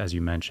things, as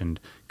you mentioned,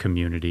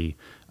 community,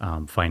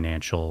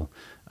 financial,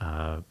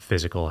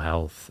 physical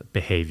health,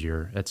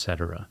 behavior,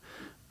 etc.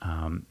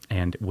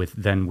 And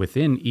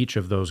within each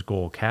of those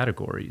goal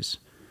categories,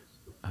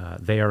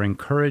 they are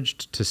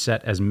encouraged to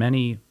set as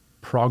many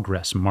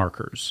progress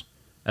markers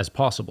as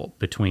possible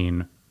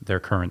between their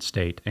current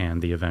state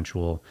and the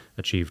eventual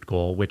achieved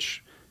goal,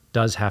 which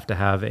does have to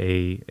have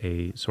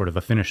a sort of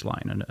a finish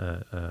line,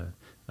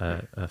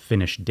 a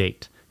finish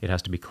date. It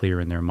has to be clear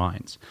in their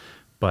minds.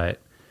 But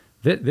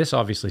this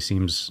obviously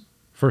seems,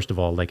 first of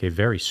all, like a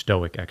very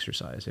stoic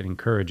exercise. It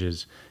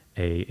encourages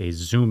a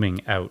zooming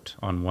out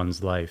on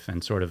one's life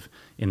and sort of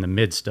in the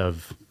midst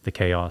of the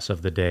chaos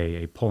of the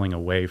day, a pulling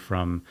away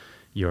from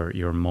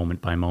your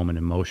moment by moment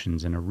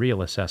emotions and a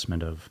real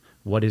assessment of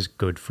what is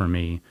good for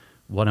me,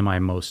 what am I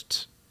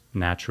most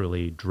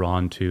naturally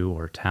drawn to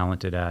or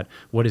talented at,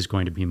 what is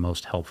going to be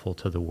most helpful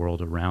to the world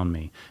around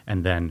me,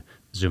 and then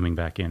zooming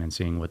back in and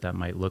seeing what that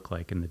might look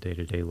like in the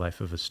day-to-day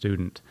life of a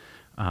student.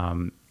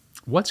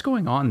 What's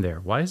going on there?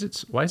 Why is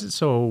it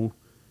so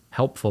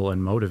helpful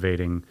and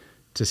motivating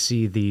to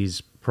see these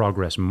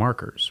progress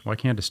markers? Why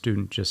can't a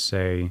student just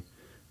say,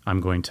 I'm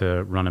going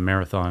to run a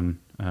marathon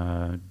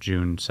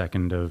June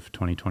 2nd of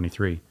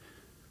 2023?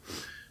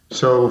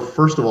 So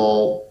first of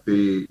all,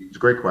 it's a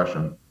great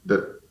question.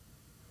 The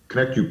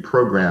ConnectU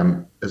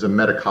program is a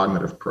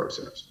metacognitive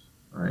process,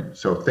 right?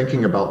 So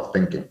thinking about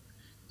thinking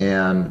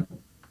and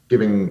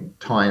giving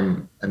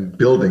time and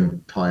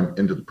building time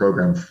into the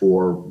program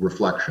for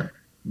reflection,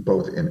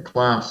 both in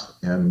class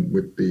and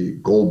with the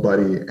goal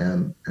buddy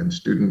and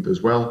student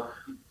as well,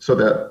 so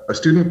that a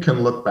student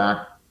can look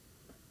back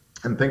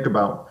and think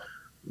about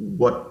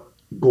what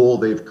goal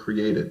they've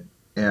created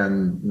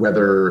and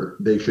whether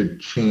they should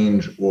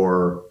change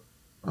or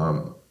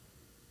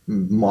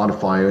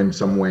modify in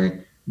some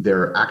way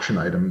their action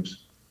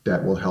items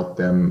that will help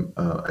them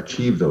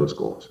achieve those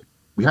goals.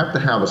 We have to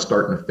have a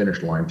start and a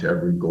finish line to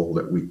every goal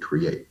that we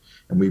create,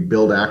 and we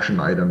build action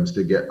items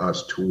to get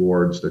us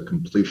towards the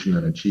completion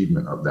and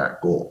achievement of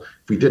that goal.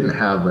 If we didn't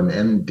have an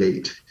end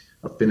date,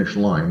 a finish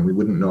line, we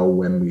wouldn't know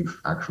when we've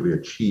actually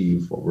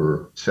achieved what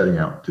we're setting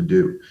out to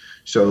do.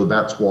 So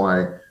that's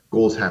why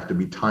goals have to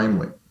be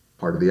timely,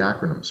 part of the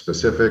acronym: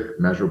 specific,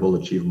 measurable,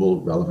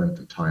 achievable, relevant,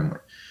 and timely.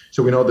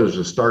 So we know there's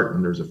a start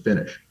and there's a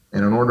finish.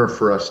 And in order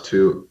for us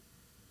to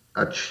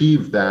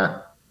achieve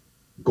that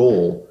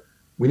goal,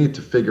 we need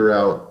to figure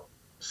out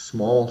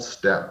small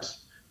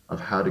steps of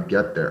how to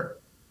get there.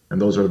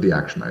 And those are the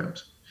action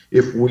items.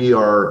 If we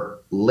are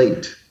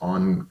late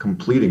on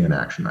completing an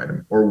action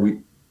item,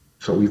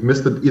 so we've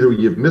missed either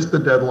you've missed the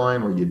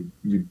deadline or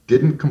you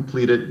didn't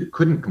complete it, you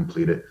couldn't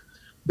complete it,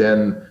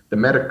 then the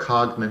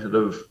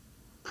metacognitive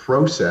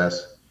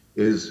process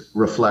is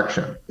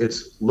reflection.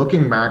 It's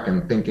looking back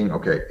and thinking,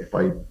 okay, if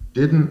I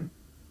didn't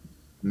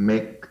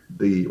make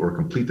or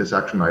complete this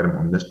action item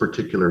on this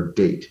particular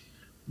date,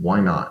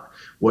 why not?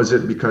 Was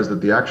it because that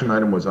the action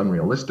item was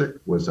unrealistic?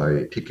 Was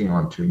I taking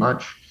on too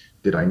much?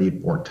 Did I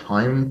need more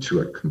time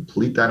to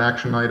complete that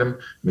action item?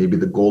 Maybe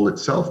the goal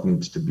itself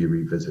needs to be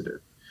revisited.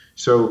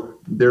 So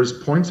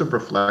there's points of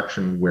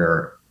reflection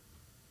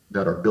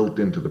that are built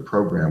into the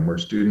program where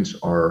students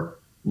are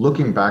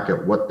looking back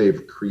at what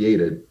they've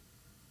created,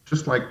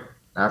 just like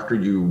after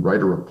you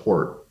write a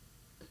report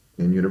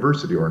in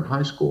university or in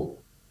high school.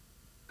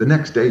 The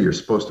next day, you're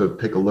supposed to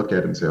take a look at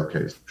it and say,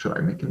 okay, should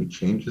I make any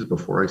changes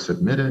before I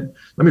submit it?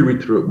 Let me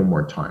read through it one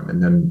more time.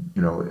 And then,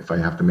 if I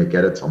have to make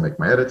edits, I'll make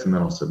my edits and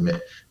then I'll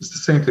submit. It's the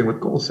same thing with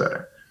goal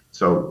setting.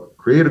 So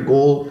create a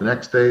goal the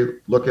next day,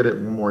 look at it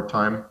one more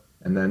time,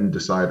 and then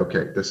decide,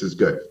 okay, this is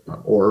good,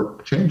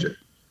 or change it.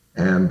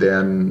 And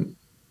then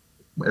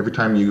every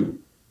time you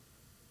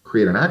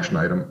create an action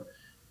item,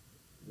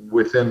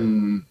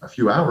 within a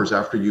few hours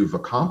after you've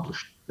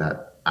accomplished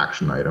that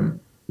action item,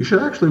 you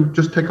should actually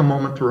just take a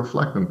moment to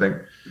reflect and think,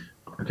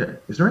 okay,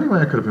 is there any way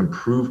I could have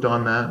improved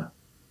on that?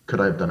 Could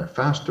I have done it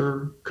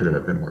faster? Could it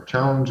have been more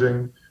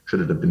challenging?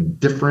 Should it have been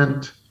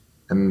different?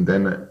 And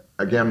then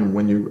again,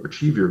 when you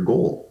achieve your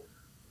goal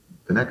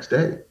the next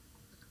day,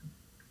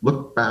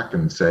 look back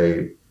and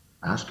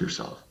ask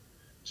yourself,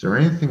 is there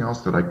anything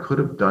else that I could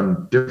have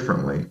done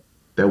differently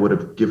that would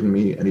have given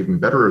me an even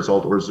better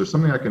result? Or is there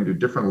something I can do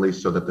differently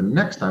so that the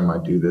next time I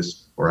do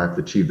this or I have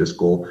to achieve this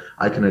goal,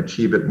 I can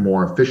achieve it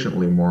more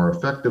efficiently, more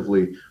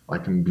effectively, I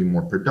can be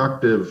more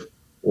productive,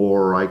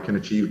 or I can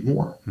achieve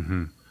more.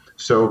 Mm-hmm.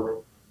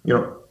 So,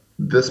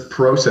 this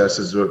process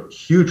is a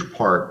huge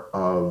part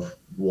of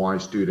why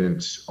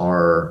students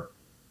are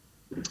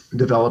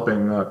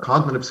developing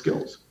cognitive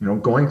skills.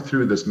 Going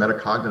through this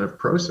metacognitive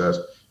process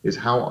is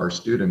how our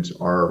students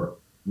are,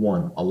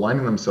 one,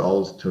 aligning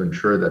themselves to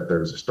ensure that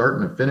there's a start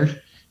and a finish,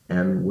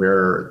 and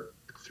where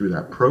through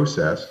that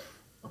process,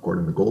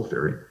 according to goal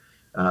theory,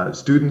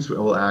 Students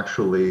will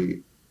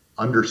actually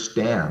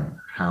understand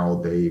how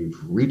they've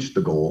reached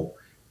the goal,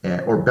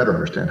 or better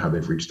understand how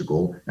they've reached the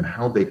goal and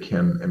how they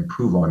can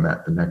improve on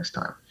that the next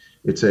time.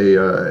 It's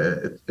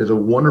a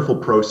wonderful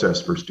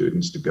process for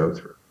students to go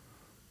through.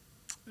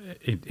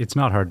 It's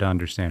not hard to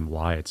understand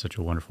why it's such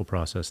a wonderful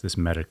process, this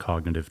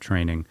metacognitive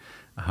training.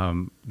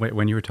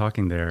 When you were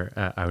talking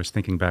there, I was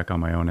thinking back on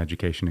my own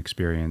education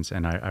experience,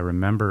 and I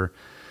remember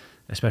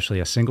especially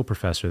a single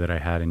professor that I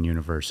had in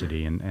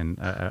university, and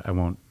I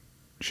won't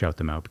shout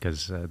them out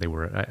because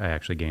I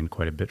actually gained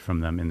quite a bit from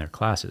them in their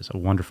classes, a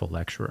wonderful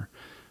lecturer.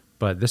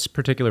 But this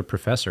particular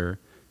professor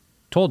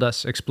told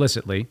us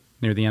explicitly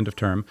near the end of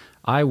term,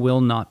 I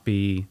will not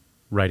be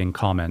writing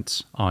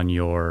comments on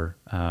your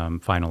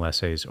final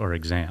essays or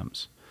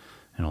exams.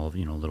 And all, a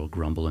little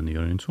grumble in the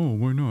audience. Oh,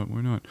 why not?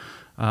 Why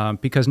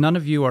not? Because none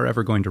of you are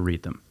ever going to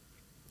read them,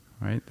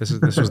 right? This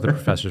was the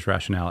professor's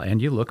rationale.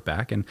 And you look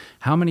back, and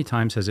how many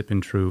times has it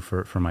been true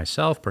for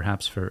myself,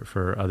 perhaps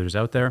for others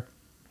out there,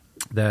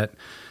 that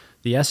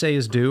the essay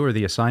is due or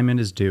the assignment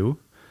is due.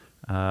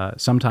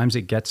 Sometimes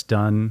it gets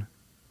done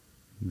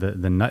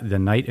the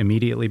night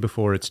immediately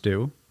before it's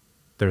due.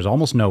 There's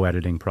almost no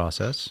editing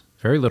process,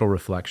 very little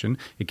reflection.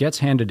 It gets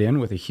handed in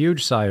with a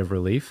huge sigh of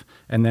relief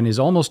and then is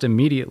almost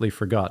immediately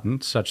forgotten,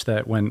 such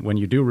that when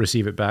you do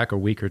receive it back a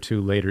week or two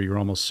later, you're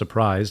almost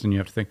surprised and you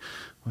have to think,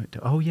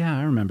 oh yeah,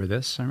 I remember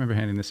this. I remember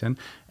handing this in.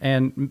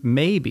 And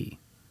maybe,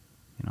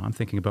 I'm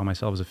thinking about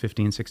myself as a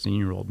 15,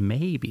 16-year-old,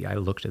 maybe I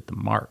looked at the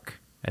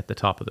mark at the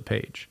top of the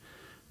page.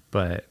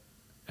 But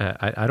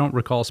I don't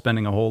recall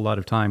spending a whole lot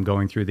of time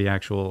going through the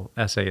actual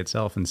essay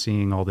itself and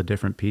seeing all the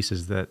different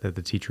pieces that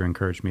the teacher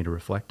encouraged me to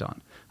reflect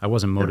on. I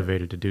wasn't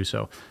motivated to do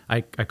so.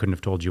 I couldn't have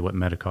told you what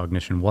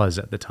metacognition was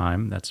at the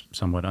time. That's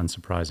somewhat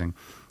unsurprising.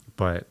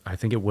 But I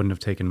think it wouldn't have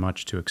taken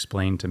much to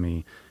explain to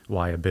me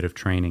why a bit of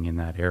training in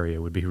that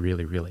area would be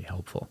really, really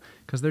helpful.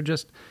 Because they're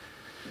just...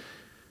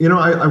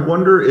 I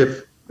wonder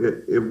if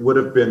it would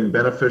have been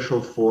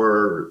beneficial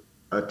for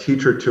a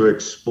teacher to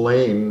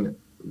explain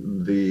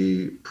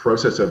the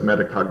process of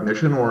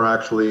metacognition, or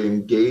actually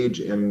engage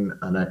in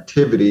an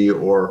activity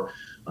or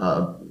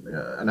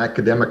an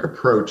academic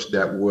approach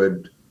that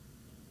would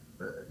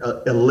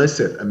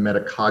elicit a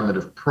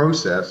metacognitive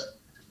process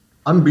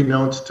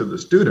unbeknownst to the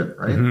student,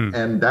 right? Mm-hmm.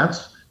 And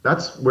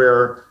that's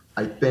where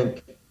I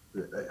think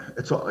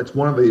it's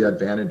one of the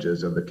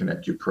advantages of the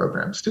ConnectU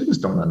program. Students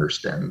don't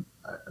understand,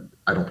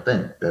 I don't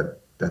think,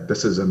 that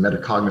this is a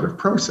metacognitive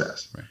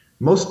process. Right.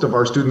 Most of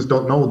our students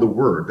don't know the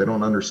word. They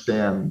don't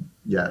understand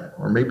yet,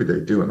 or maybe they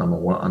do, and I'm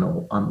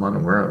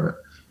unaware of it.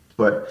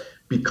 But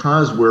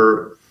because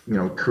we're,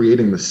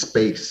 creating the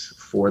space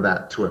for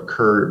that to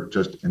occur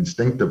just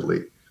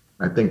instinctively,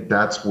 I think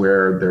that's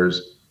where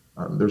that's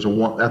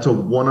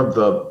one of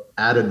the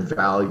added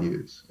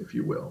values, if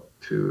you will,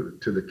 to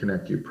the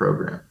ConnectU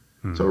program.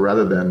 Mm-hmm. So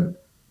rather than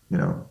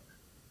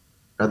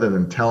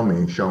tell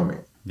me, show me,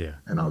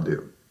 and I'll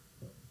do.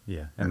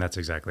 Yeah, and that's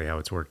exactly how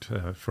it's worked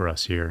for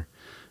us here.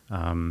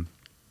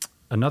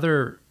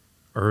 Another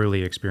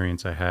early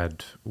experience I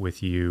had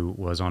with you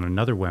was on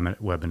another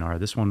webinar,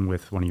 this one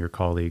with one of your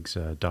colleagues,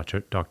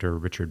 Dr.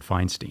 Richard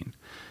Feinstein,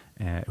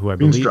 who I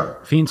believe...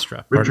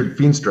 Feenstra. Richard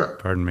Feenstra.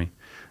 Pardon me.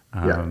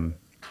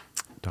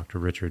 Dr.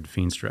 Richard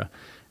Feenstra.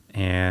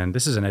 And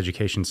this is an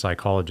education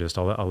psychologist.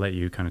 I'll let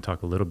you kind of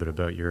talk a little bit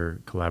about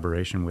your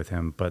collaboration with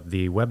him, but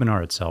the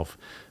webinar itself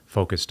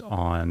focused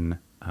on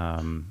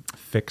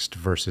fixed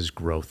versus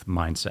growth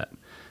mindset.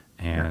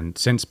 And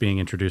since being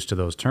introduced to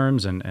those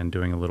terms and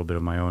doing a little bit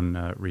of my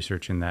own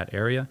research in that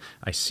area,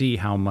 I see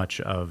how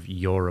much of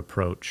your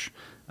approach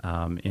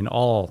in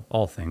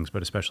all things,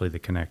 but especially the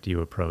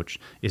ConnectU approach,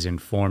 is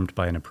informed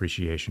by an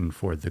appreciation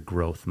for the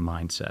growth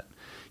mindset.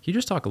 Can you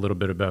just talk a little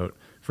bit about,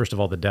 first of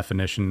all, the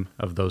definition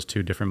of those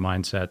two different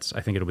mindsets?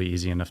 I think it'll be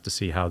easy enough to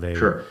see how they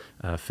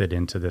fit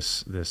into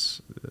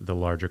the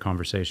larger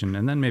conversation,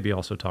 and then maybe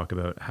also talk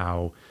about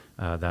how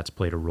that's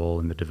played a role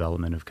in the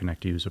development of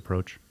ConnectU's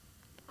approach.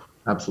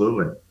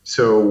 Absolutely.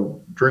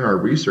 So during our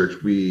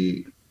research,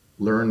 we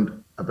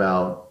learned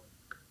about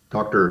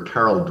Dr.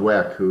 Carol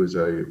Dweck, who is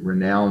a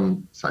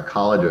renowned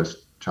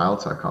psychologist,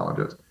 child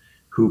psychologist,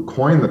 who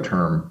coined the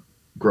term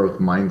growth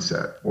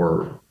mindset,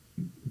 or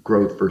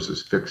growth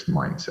versus fixed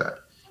mindset,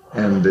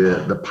 and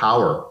the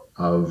power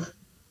of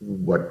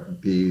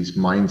what these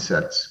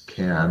mindsets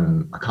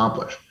can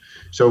accomplish.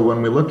 So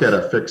when we look at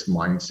a fixed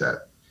mindset,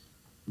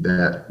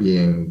 that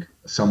being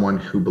someone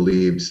who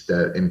believes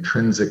that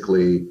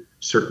intrinsically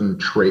certain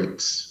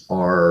traits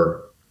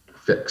are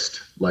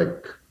fixed,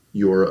 like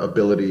your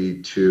ability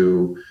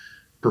to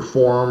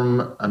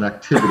perform an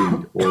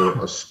activity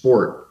or a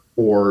sport,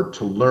 or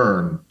to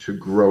learn, to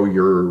grow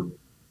your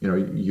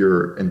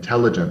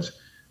intelligence.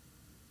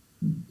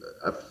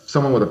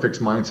 Someone with a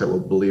fixed mindset will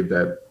believe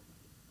that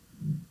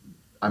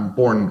I'm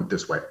born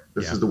this way.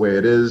 This is the way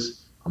it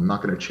is. I'm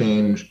not going to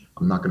change.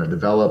 I'm not going to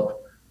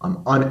develop.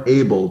 I'm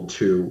unable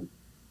to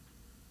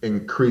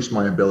increase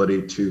my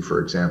ability to, for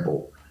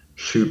example,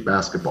 shoot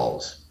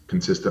basketballs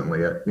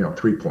consistently at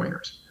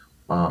 3-pointers.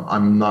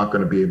 I'm not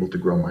going to be able to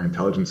grow my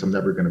intelligence. I'm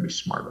never going to be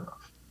smart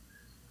enough.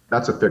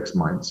 that's a fixed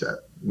mindset,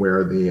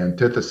 where the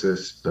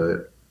antithesis,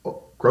 the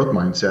growth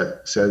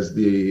mindset, says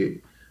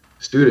the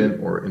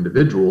student or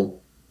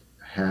individual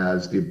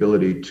has the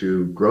ability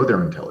to grow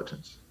their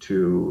intelligence,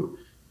 to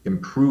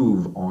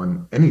improve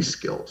on any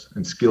skills,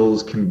 and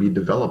skills can be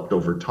developed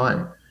over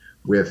time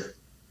with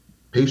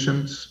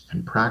patience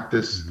and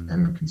practice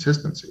and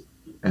consistency.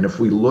 And if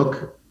we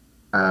look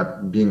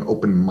at being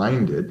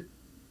open-minded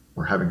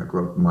or having a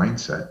growth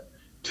mindset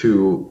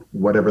to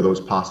whatever those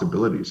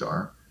possibilities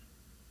are,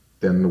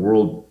 then the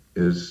world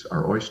is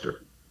our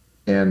oyster.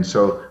 And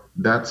so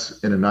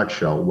that's, in a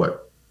nutshell,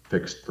 what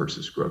fixed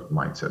versus growth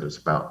mindset is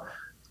about.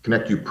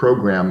 ConnectU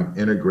program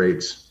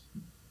integrates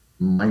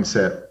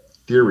mindset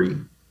theory,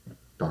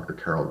 Dr.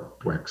 Carol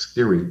Dweck's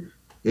theory,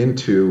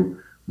 into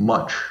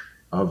much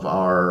of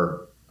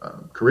our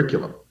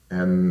curriculum.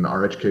 And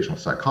our educational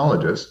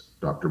psychologist,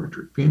 Dr.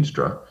 Richard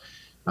Feenstra,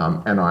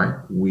 and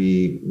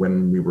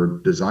when we were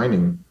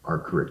designing our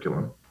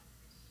curriculum,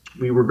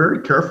 we were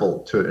very careful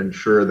to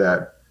ensure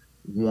that,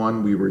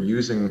 one, we were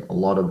using a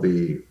lot of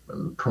the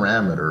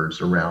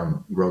parameters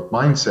around growth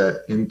mindset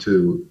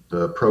into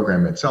the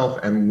program itself,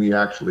 and we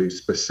actually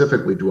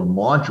specifically do a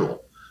module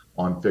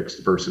on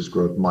fixed versus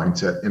growth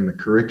mindset in the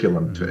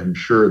curriculum to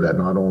ensure that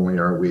not only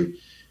are we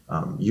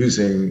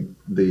using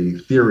the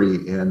theory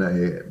in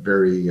a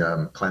very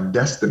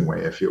clandestine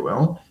way, if you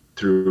will,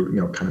 through,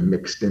 kind of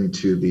mixed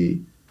into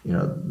the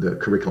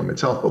curriculum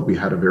itself, but we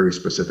had a very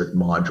specific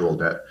module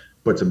that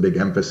puts a big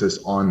emphasis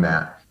on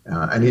that.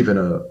 And even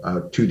a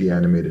 2D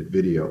animated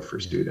video for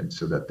students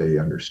so that they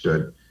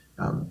understood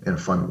in a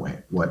fun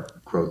way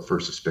what growth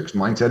versus fixed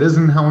mindset is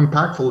and how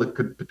impactful it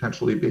could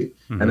potentially be.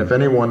 And if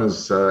anyone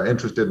is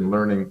interested in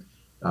learning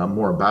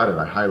more about it,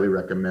 I highly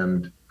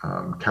recommend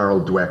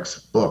Carol Dweck's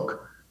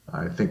book.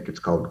 I think it's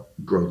called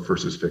Growth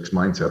versus Fixed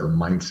Mindset or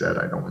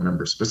Mindset. I don't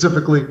remember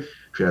specifically.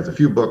 She has a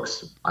few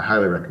books. I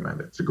highly recommend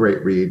it. It's a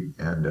great read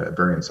and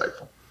very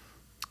insightful.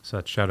 So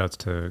that's shout outs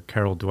to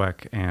Carol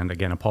Dweck, and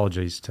again,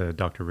 apologies to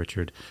Dr.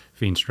 Richard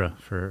Feenstra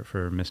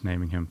for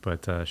misnaming him,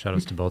 but shout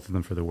outs to both of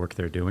them for the work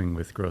they're doing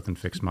with growth and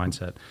fixed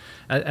mindset.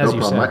 As no you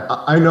problem.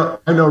 said,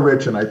 I know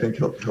Rich, and I think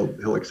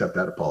he'll accept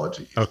that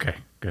apology. Okay,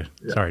 good.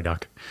 Yeah. Sorry,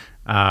 Doc.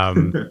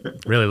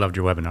 Really loved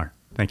your webinar.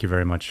 Thank you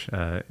very much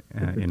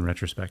in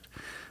retrospect.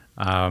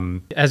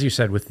 As you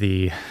said, with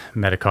the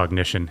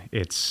metacognition,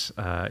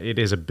 it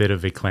is a bit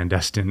of a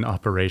clandestine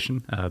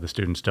operation. The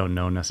students don't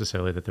know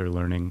necessarily that they're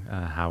learning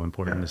how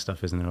important this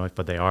stuff is in their life,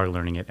 but they are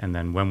learning it. And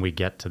then when we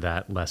get to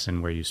that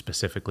lesson where you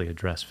specifically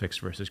address fixed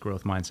versus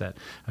growth mindset,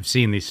 I've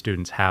seen these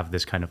students have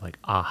this kind of like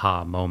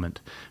aha moment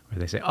where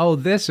they say, oh,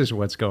 this is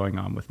what's going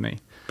on with me.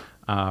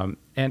 And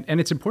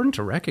it's important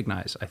to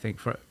recognize, I think,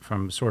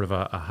 from sort of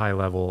a high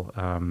level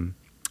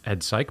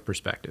ed psych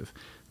perspective,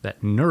 that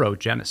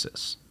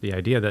neurogenesis, the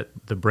idea that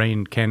the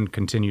brain can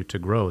continue to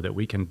grow, that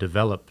we can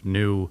develop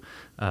new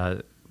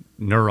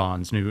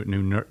neurons,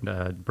 new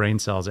brain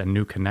cells, and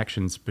new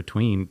connections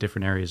between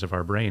different areas of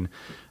our brain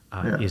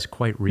is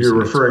quite recent.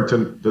 You're referring to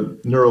the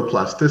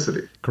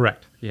neuroplasticity.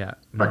 Correct. Yeah.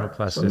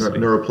 Neuroplasticity. So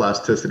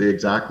neuroplasticity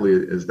exactly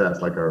is that.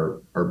 It's like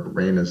our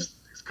brain is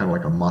kind of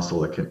like a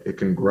muscle. It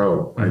can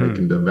grow, right? It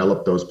can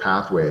develop those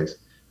pathways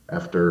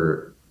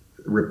after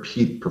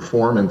repeat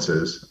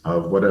performances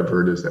of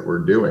whatever it is that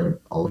we're doing.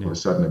 All of a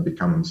sudden it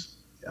becomes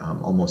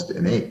almost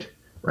innate,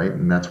 right?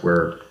 And that's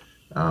where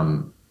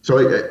so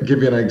I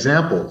give you an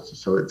example.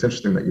 So it's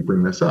interesting that you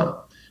bring this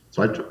up.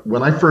 So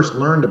when I first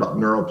learned about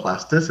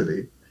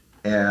neuroplasticity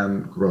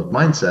and growth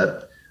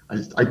mindset,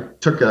 I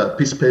took a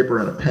piece of paper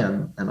and a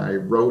pen and I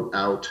wrote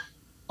out,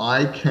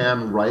 I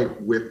can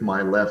write with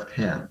my left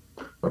hand,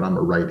 but I'm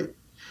a righty.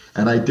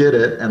 And I did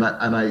it, and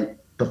I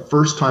the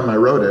first time I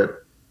wrote it,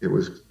 it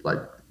was like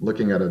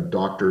looking at a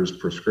doctor's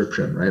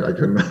prescription, right? I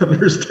couldn't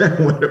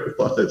understand what it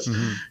was,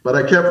 but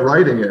I kept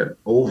writing it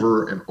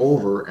over and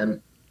over.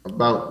 And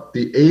about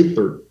the 8th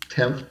or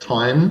 10th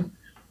time,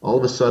 all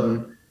of a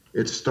sudden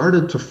it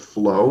started to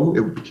flow.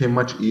 It became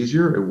much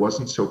easier. It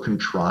wasn't so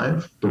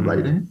contrived, the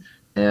writing,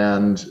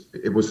 and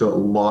it was a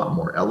lot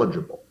more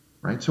eligible,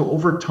 right? So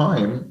over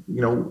time,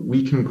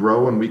 we can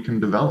grow and we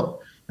can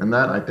develop. And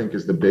that, I think,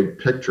 is the big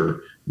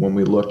picture when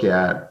we look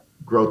at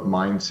growth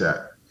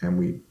mindset and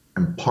we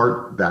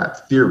impart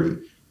that theory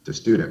to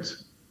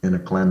students in a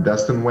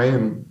clandestine way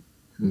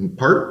in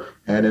part,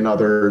 and in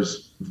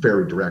others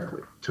very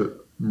directly, to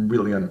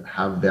really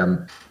have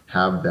them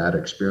have that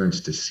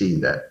experience to see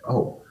that,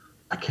 oh,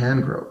 I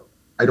can grow.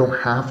 I don't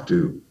have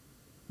to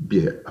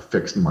be a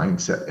fixed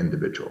mindset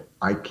individual.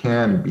 I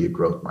can be a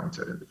growth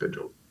mindset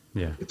individual.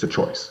 Yeah, it's a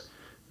choice.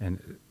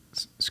 And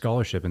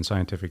scholarship and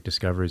scientific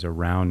discoveries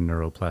around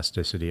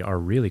neuroplasticity are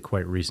really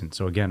quite recent.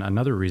 So again,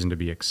 another reason to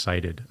be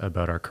excited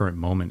about our current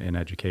moment in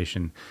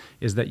education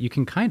is that you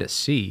can kind of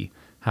see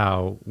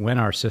how when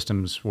our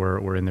systems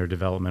were in their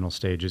developmental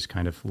stages,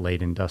 kind of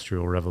late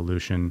industrial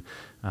revolution,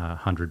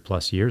 100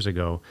 plus years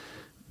ago,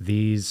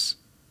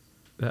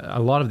 a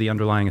lot of the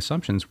underlying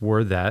assumptions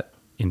were that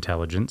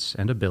intelligence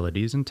and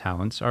abilities and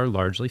talents are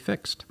largely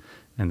fixed.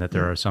 and that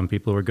there are some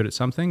people who are good at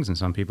some things and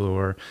some people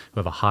who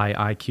have a high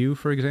IQ,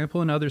 for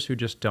example, and others who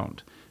just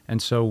don't.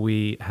 And so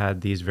we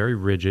had these very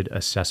rigid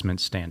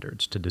assessment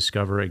standards to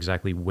discover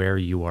exactly where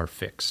you are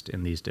fixed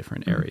in these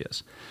different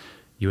areas.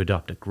 You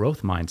adopt a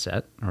growth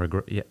mindset, or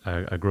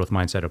a growth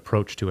mindset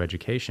approach to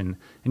education,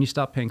 and you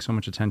stop paying so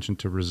much attention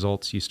to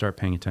results. You start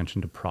paying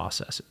attention to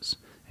processes,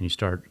 and you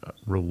start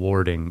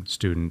rewarding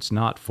students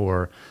not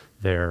for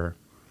their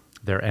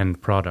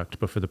end product,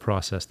 but for the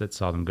process that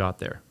saw them got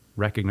there.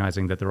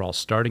 Recognizing that they're all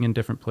starting in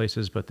different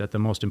places, but that the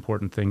most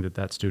important thing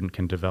that student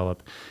can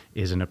develop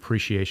is an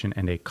appreciation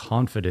and a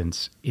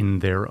confidence in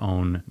their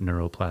own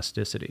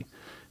neuroplasticity.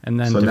 And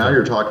then so now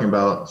you're talking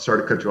about,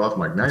 sorry to cut you off,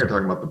 Mike, now you're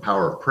talking about the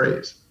power of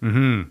praise.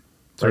 Mm-hmm.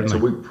 Right? So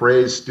we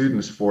praise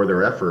students for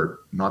their effort,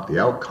 not the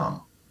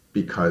outcome,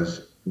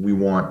 because we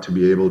want to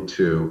be able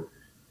to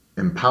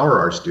empower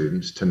our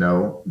students to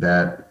know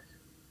that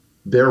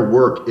their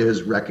work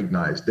is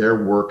recognized,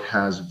 their work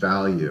has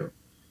value,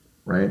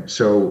 right?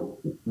 So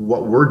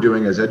what we're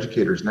doing as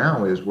educators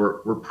now is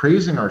we're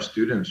praising our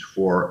students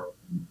for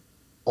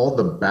all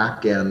the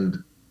back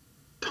end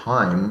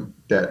time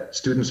that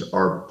students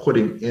are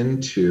putting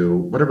into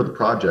whatever the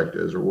project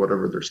is, or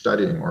whatever they're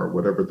studying, or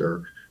whatever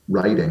they're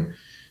writing,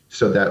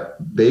 so that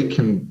they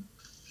can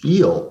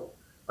feel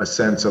a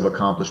sense of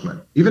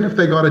accomplishment, even if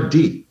they got a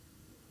D.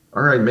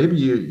 All right, maybe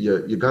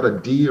you got a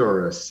D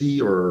or a C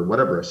or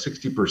whatever, a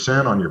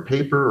 60% on your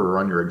paper or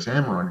on your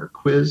exam or on your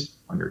quiz,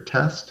 on your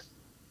test.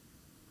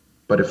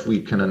 But if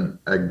we can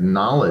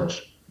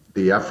acknowledge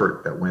the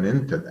effort that went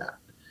into that,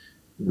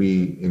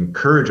 we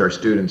encourage our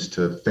students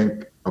to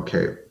think,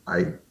 okay,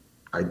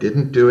 I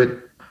didn't do it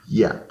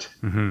yet,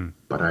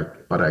 but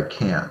I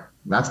can.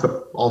 That's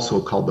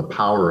also called the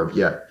power of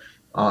yet.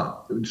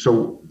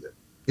 So,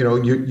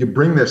 you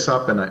bring this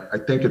up, and I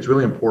think it's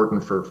really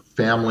important for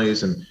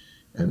families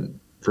and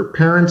for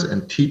parents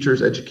and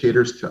teachers,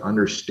 educators, to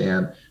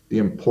understand the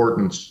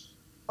importance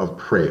of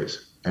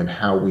praise, and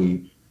how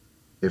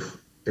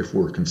if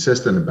we're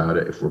consistent about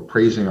it, if we're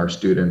praising our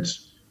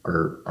students,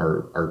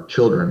 our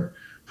children,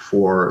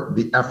 for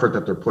the effort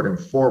that they're putting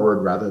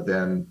forward rather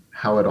than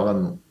how it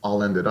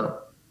all ended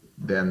up,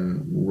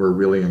 then we're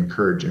really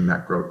encouraging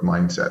that growth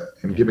mindset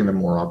and giving them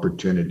more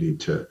opportunity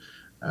to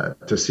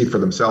see for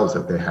themselves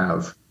that they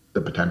have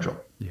the potential.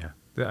 Yeah.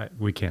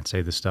 We can't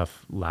say this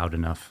stuff loud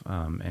enough,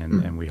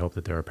 and we hope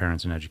that there are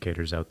parents and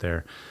educators out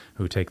there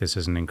who take this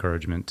as an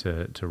encouragement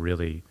to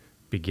really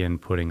begin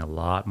putting a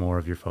lot more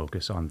of your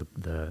focus on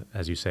the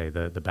as you say,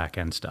 the back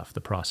end stuff,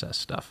 the process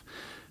stuff,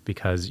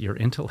 because your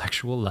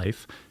intellectual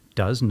life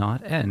does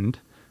not end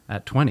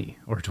at 20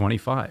 or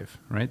 25,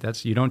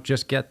 right? You don't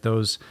just get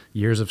those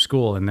years of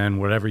school and then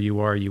whatever you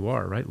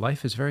are, right?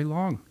 Life is very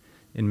long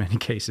in many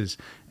cases.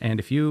 And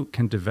if you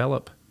can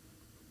develop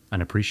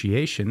an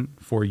appreciation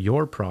for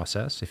your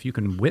process, if you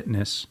can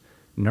witness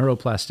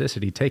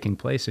neuroplasticity taking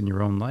place in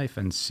your own life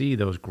and see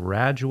those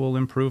gradual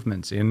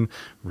improvements in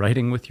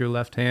writing with your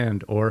left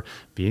hand, or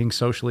being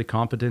socially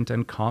competent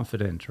and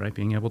confident, right?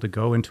 Being able to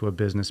go into a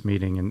business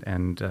meeting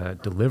and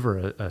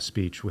deliver a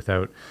speech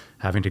without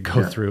having to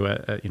go through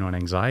an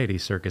anxiety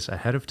circus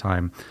ahead of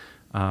time,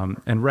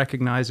 and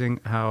recognizing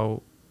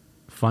how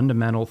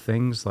fundamental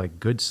things like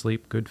good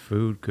sleep, good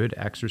food, good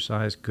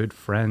exercise, good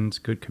friends,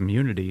 good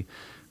community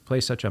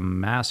play such a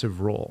massive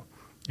role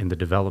in the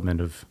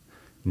development of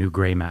new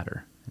gray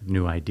matter,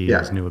 new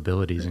ideas, new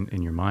abilities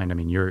in your mind. I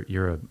mean,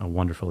 you're a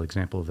wonderful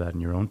example of that in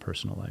your own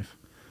personal life.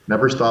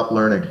 Never stop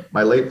learning.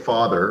 My late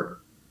father,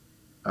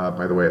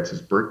 by the way, it's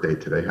his birthday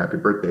today. Happy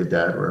birthday,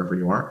 Dad, wherever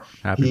you are.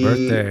 Happy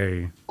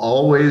birthday.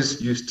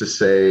 Always used to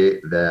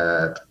say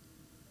that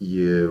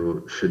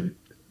you should,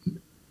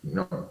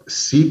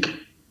 seek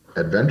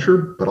adventure,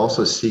 but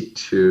also seek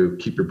to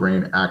keep your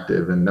brain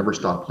active and never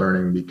stop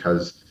learning,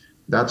 because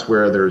that's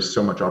where there's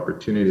so much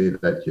opportunity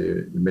that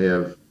you may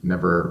have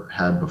never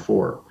had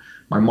before.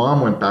 My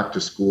mom went back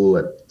to school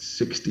at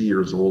 60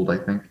 years old, I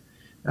think.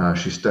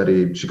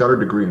 She got her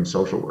degree in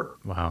social work.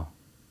 Wow.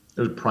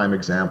 There's a prime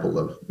example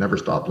of never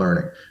stop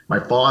learning. My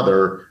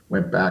father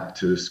went back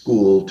to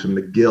school to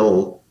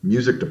McGill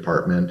Music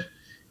Department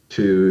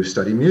to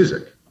study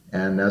music.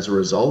 And as a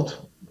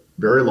result,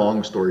 very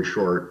long story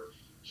short,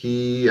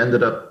 he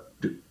ended up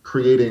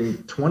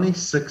creating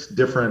 26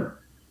 different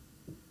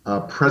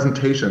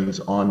presentations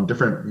on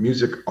different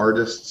music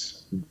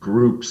artists,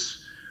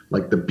 groups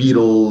like the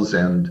Beatles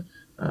and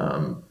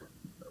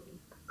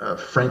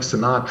Frank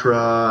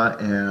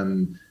Sinatra,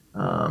 and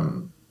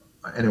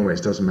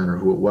anyways, doesn't matter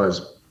who it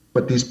was.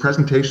 But these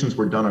presentations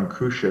were done on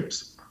cruise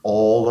ships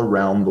all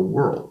around the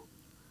world.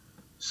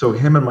 So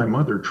him and my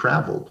mother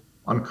traveled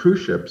on cruise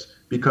ships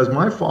because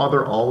my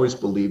father always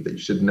believed that you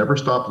should never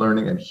stop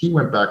learning, and he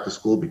went back to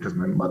school because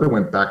my mother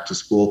went back to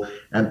school,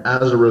 and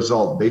as a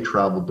result, they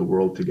traveled the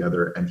world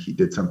together, and he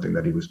did something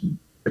that he was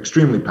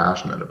extremely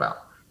passionate about.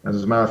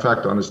 As a matter of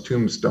fact, on his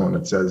tombstone,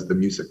 it says the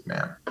music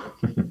man.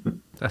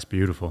 That's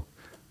beautiful.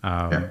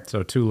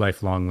 So 2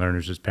 lifelong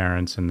learners as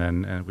parents, and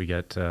then we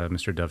get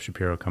Mr. Dov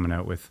Shapiro coming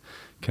out with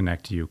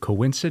ConnectU.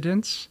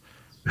 Coincidence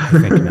I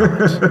think not.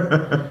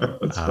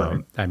 That's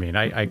funny. I mean,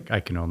 I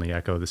can only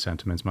echo the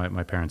sentiments.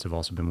 My parents have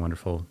also been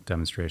wonderful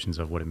demonstrations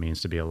of what it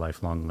means to be a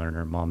lifelong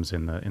learner. Mom's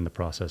in the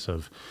process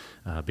of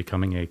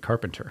becoming a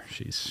carpenter.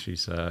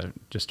 She's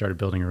just started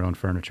building her own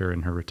furniture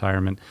in her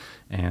retirement,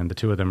 and the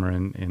two of them are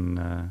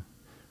in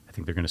I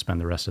think they're going to spend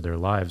the rest of their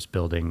lives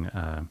building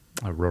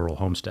a rural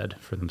homestead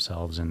for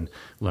themselves and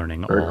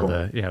learning Very all cool.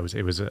 the. Yeah,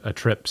 it was a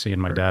trip seeing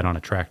my Very dad on a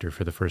tractor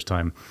for the first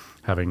time,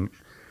 having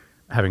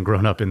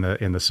grown up in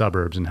the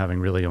suburbs and having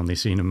really only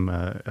seen him,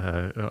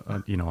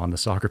 on the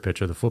soccer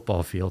pitch or the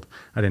football field.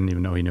 I didn't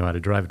even know he knew how to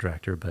drive a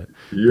tractor, but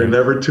You're then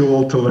never too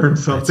old to learn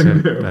that's something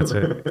it. That's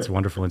it. new. It's a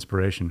wonderful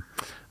inspiration.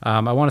 I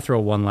want to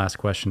throw one last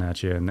question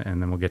at you, and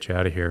then we'll get you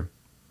out of here.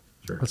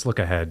 Sure. Let's look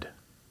ahead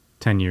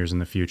 10 years in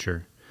the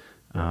future.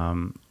 Yeah.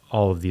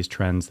 All of these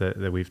trends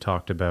that we've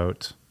talked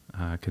about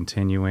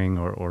continuing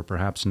or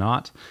perhaps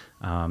not,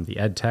 the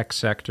ed tech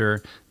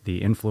sector,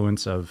 the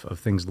influence of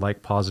things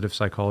like positive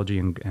psychology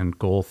and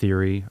goal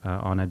theory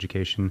on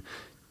education.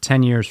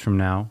 10 years from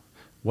now,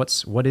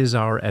 what is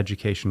our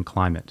education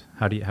climate?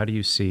 How do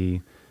you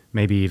see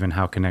maybe even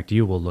how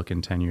ConnectU will look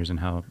in 10 years and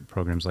how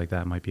programs like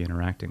that might be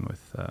interacting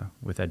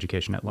with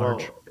education at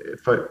large?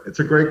 Well, it's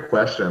a great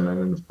question,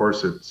 and of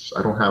course,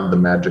 I don't have the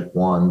magic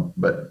wand,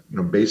 but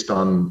based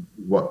on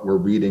what we're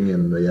reading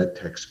in the ed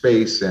tech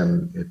space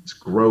and its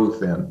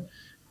growth and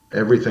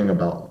everything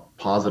about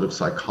positive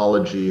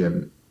psychology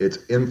and its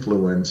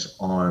influence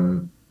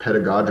on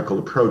pedagogical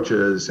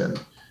approaches and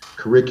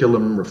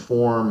curriculum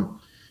reform,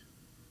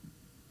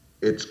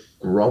 it's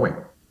growing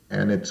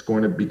and it's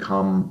going to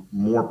become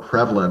more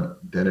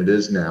prevalent than it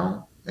is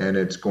now. And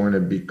it's going to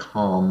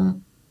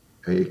become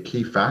a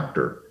key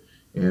factor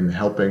in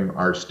helping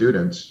our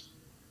students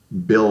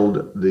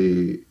build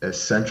the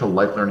essential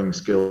life learning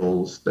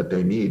skills that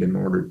they need in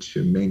order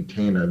to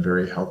maintain a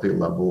very healthy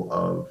level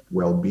of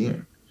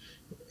well-being.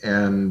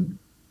 And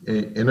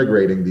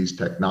integrating these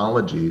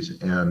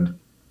technologies and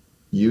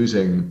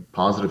using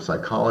positive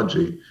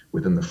psychology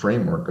within the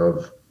framework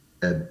of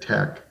ed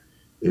tech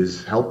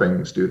is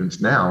helping students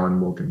now and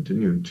will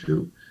continue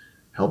to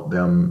help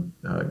them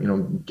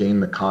gain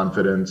the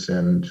confidence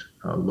and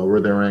lower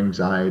their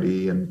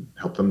anxiety and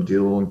help them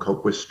deal and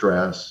cope with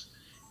stress.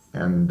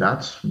 And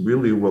that's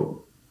really what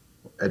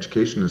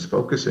education is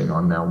focusing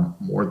on now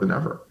more than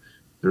ever.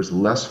 There's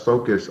less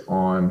focus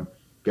on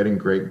getting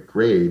great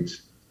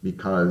grades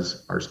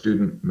because our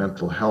student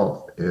mental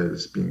health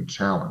is being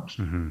challenged,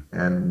 Mm-hmm.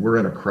 and we're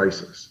in a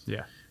crisis.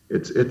 Yeah.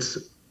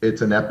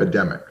 It's an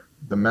epidemic.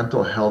 The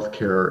mental health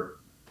care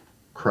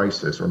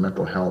crisis or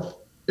mental health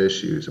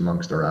issues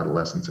amongst our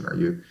adolescents and our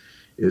youth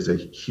is a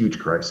huge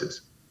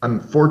crisis.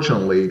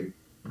 Unfortunately,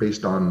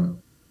 based on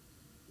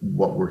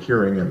what we're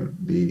hearing and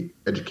the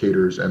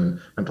educators and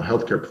mental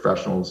health care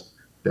professionals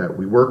that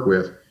we work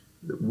with,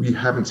 we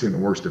haven't seen the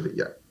worst of it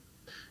yet.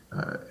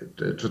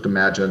 Just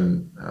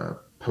imagine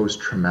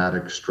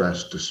post-traumatic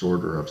stress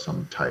disorder of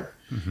some type.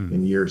 Mm-hmm.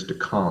 In years to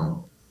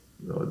come.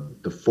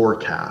 The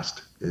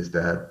forecast is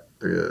that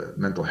the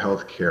mental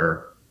health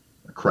care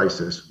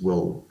crisis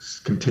will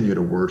continue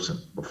to worsen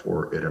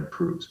before it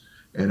improves.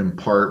 And in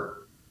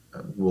part,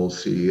 we'll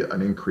see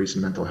an increase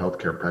in mental health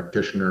care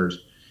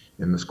practitioners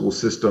in the school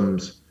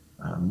systems,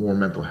 more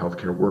mental health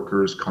care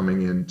workers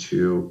coming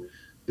into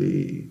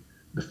the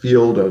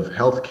field of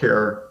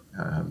healthcare.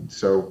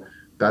 So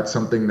that's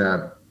something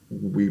that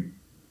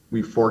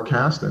we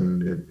forecast,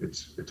 and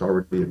it's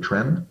already a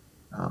trend.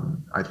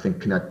 I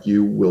think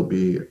ConnectU will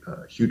be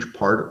a huge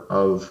part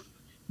of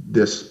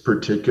this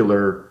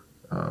particular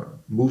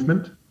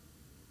movement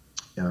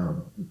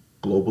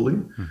globally.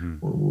 Mm-hmm.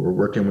 We're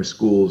working with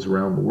schools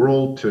around the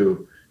world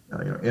to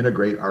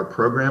integrate our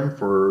program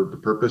for the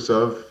purpose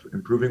of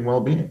improving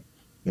well-being.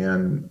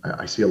 And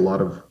I see a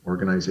lot of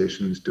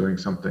organizations doing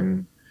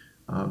something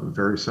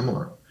very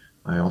similar.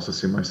 I also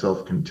see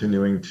myself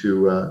continuing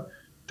to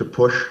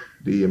push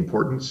the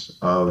importance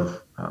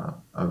of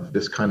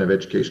this kind of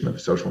education of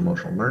social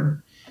emotional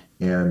learning.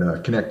 And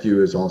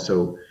ConnectU is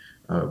also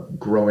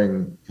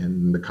growing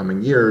in the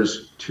coming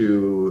years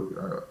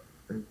to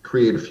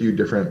create a few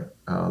different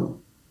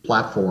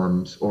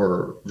platforms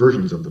or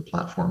versions of the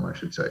platform, I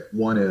should say.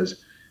 One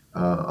is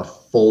a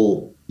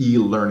full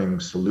e-learning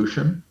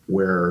solution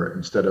where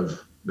instead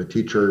of the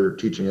teacher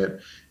teaching it,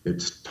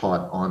 it's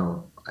taught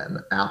on an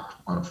app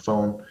on a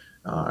phone.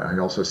 I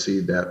also see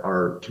that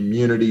our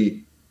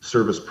community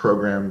service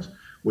programs,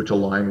 which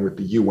align with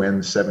the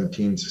UN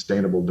 17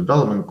 Sustainable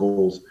Development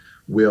Goals,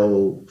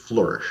 will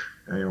flourish.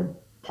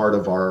 Part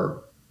of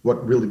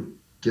what really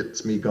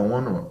gets me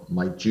going, or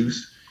my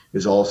juice,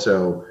 is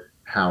also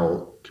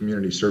how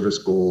community service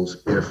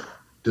goals, if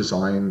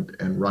designed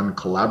and run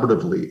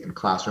collaboratively in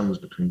classrooms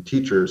between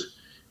teachers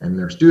and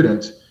their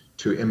students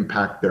to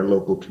impact their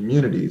local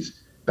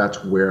communities,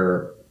 that's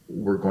where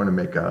we're going to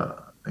make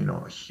a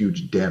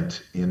huge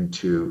dent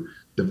into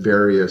the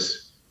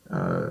various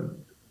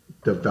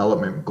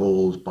development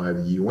goals by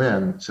the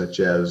UN, such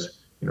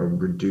as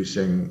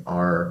reducing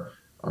our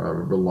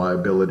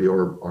reliability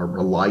or our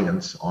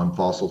reliance on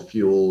fossil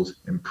fuels,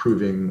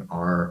 improving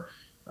our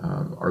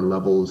our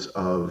levels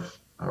of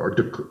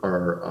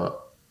our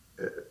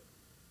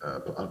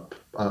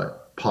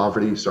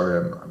poverty. Sorry,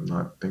 I'm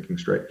not thinking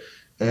straight,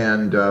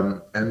 and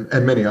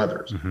many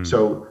others. Mm-hmm.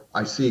 So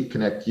I see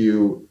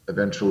ConnectU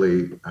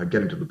eventually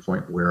getting to the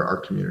point where our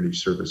community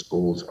service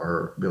goals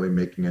are really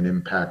making an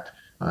impact,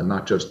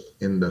 not just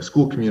in the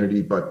school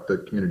community, but the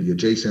community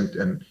adjacent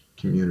and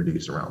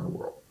communities around the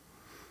world.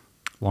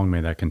 Long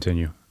may that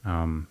continue.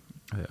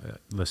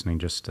 Listening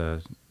just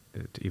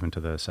even to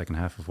the second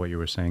half of what you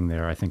were saying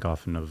there, I think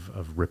often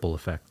of ripple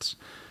effects.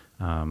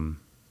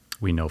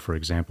 We know, for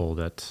example,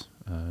 that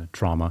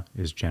trauma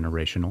is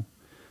generational.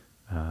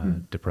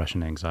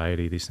 Depression,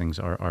 anxiety, these things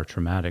are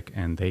traumatic,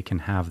 and they can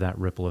have that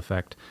ripple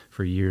effect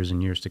for years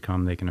and years to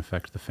come. They can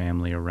affect the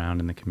family around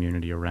and the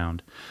community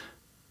around.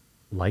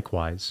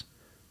 Likewise,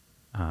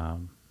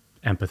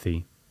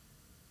 empathy,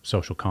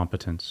 social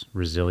competence,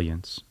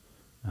 resilience,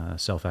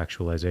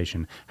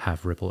 self-actualization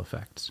have ripple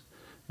effects.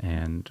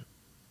 And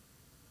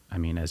I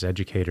mean, as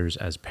educators,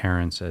 as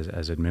parents,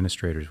 as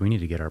administrators, we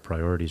need to get our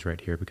priorities right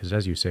here, because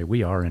as you say,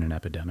 we are in an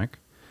epidemic,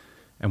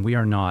 and we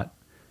are not,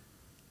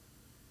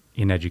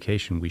 in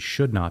education, we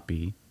should not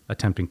be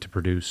attempting to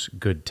produce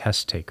good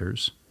test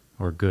takers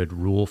or good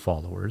rule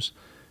followers.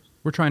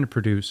 We're trying to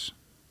produce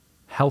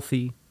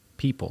healthy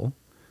people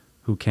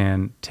who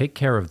can take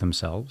care of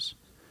themselves,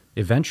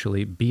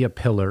 eventually be a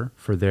pillar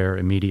for their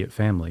immediate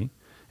family,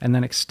 and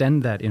then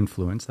extend that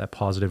influence, that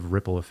positive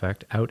ripple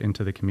effect, out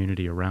into the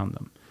community around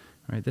them.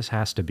 Right? This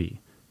has to be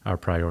our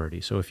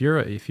priority. So if you're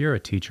a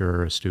teacher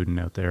or a student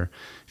out there,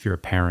 if you're a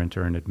parent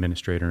or an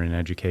administrator in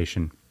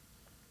education,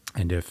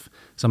 and if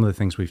some of the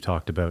things we've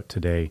talked about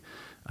today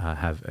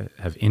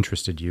have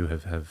interested you,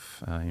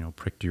 have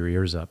pricked your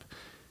ears up,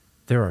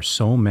 there are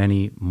so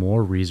many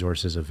more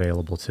resources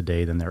available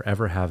today than there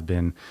ever have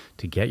been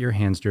to get your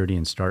hands dirty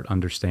and start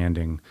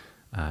understanding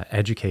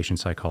education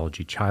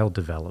psychology, child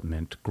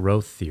development,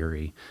 growth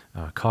theory,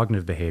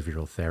 cognitive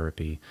behavioral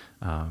therapy,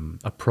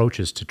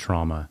 approaches to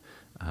trauma,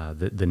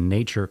 the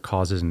nature,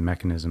 causes, and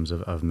mechanisms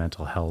of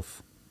mental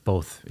health,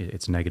 both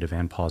its negative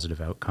and positive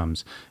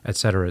outcomes, et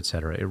cetera, et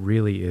cetera. It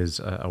really is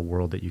a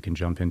world that you can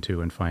jump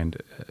into and find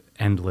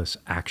endless,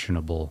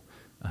 actionable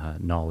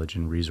knowledge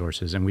and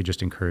resources. And we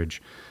just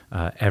encourage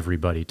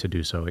everybody to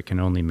do so. It can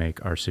only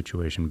make our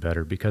situation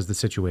better because the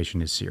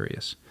situation is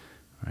serious,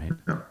 right?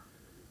 Yeah.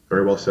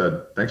 Very well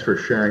said. Thanks for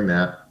sharing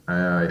that.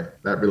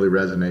 That really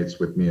resonates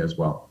with me as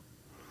well.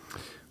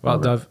 Well,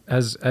 Dov,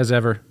 as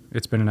ever,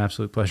 it's been an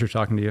absolute pleasure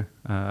talking to you.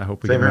 I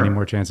hope we get many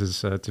more chances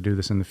to do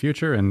this in the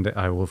future, and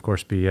I will, of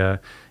course, be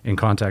in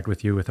contact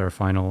with you with our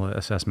final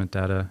assessment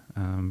data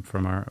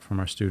from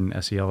our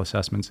student SEL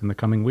assessments in the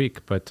coming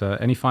week. But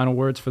any final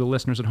words for the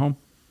listeners at home?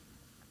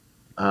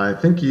 I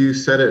think you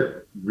said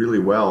it really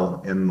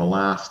well in the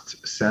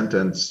last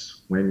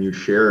sentence when you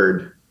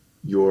shared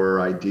your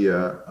idea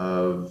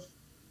of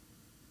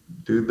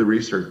do the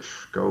research,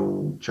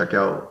 go check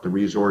out the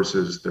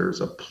resources.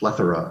 There's a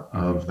plethora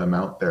of them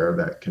out there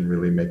that can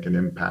really make an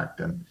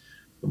impact. And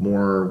the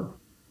more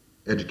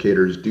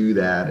educators do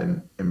that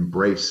and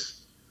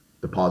embrace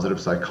the positive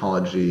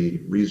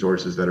psychology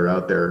resources that are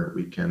out there,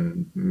 we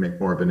can make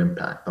more of an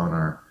impact on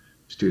our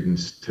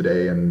students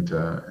today and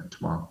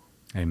tomorrow.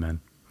 Amen.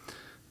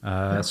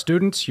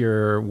 Students,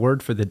 your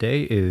word for the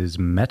day is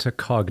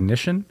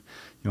metacognition.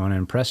 You want to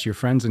impress your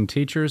friends and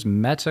teachers?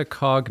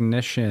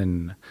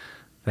 Metacognition.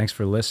 Thanks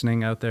for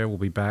listening out there. We'll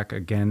be back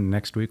again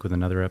next week with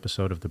another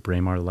episode of the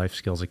Braemar Life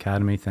Skills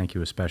Academy. Thank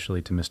you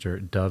especially to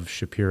Mr. Dov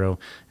Shapiro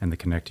and the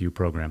ConnectU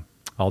program.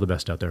 All the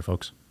best out there,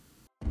 folks.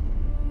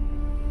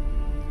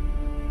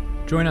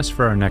 Join us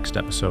for our next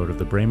episode of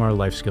the Braemar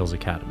Life Skills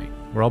Academy,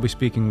 where I'll be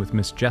speaking with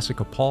Miss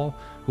Jessica Paul,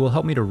 who will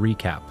help me to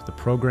recap the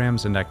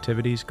programs and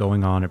activities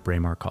going on at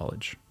Braemar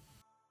College.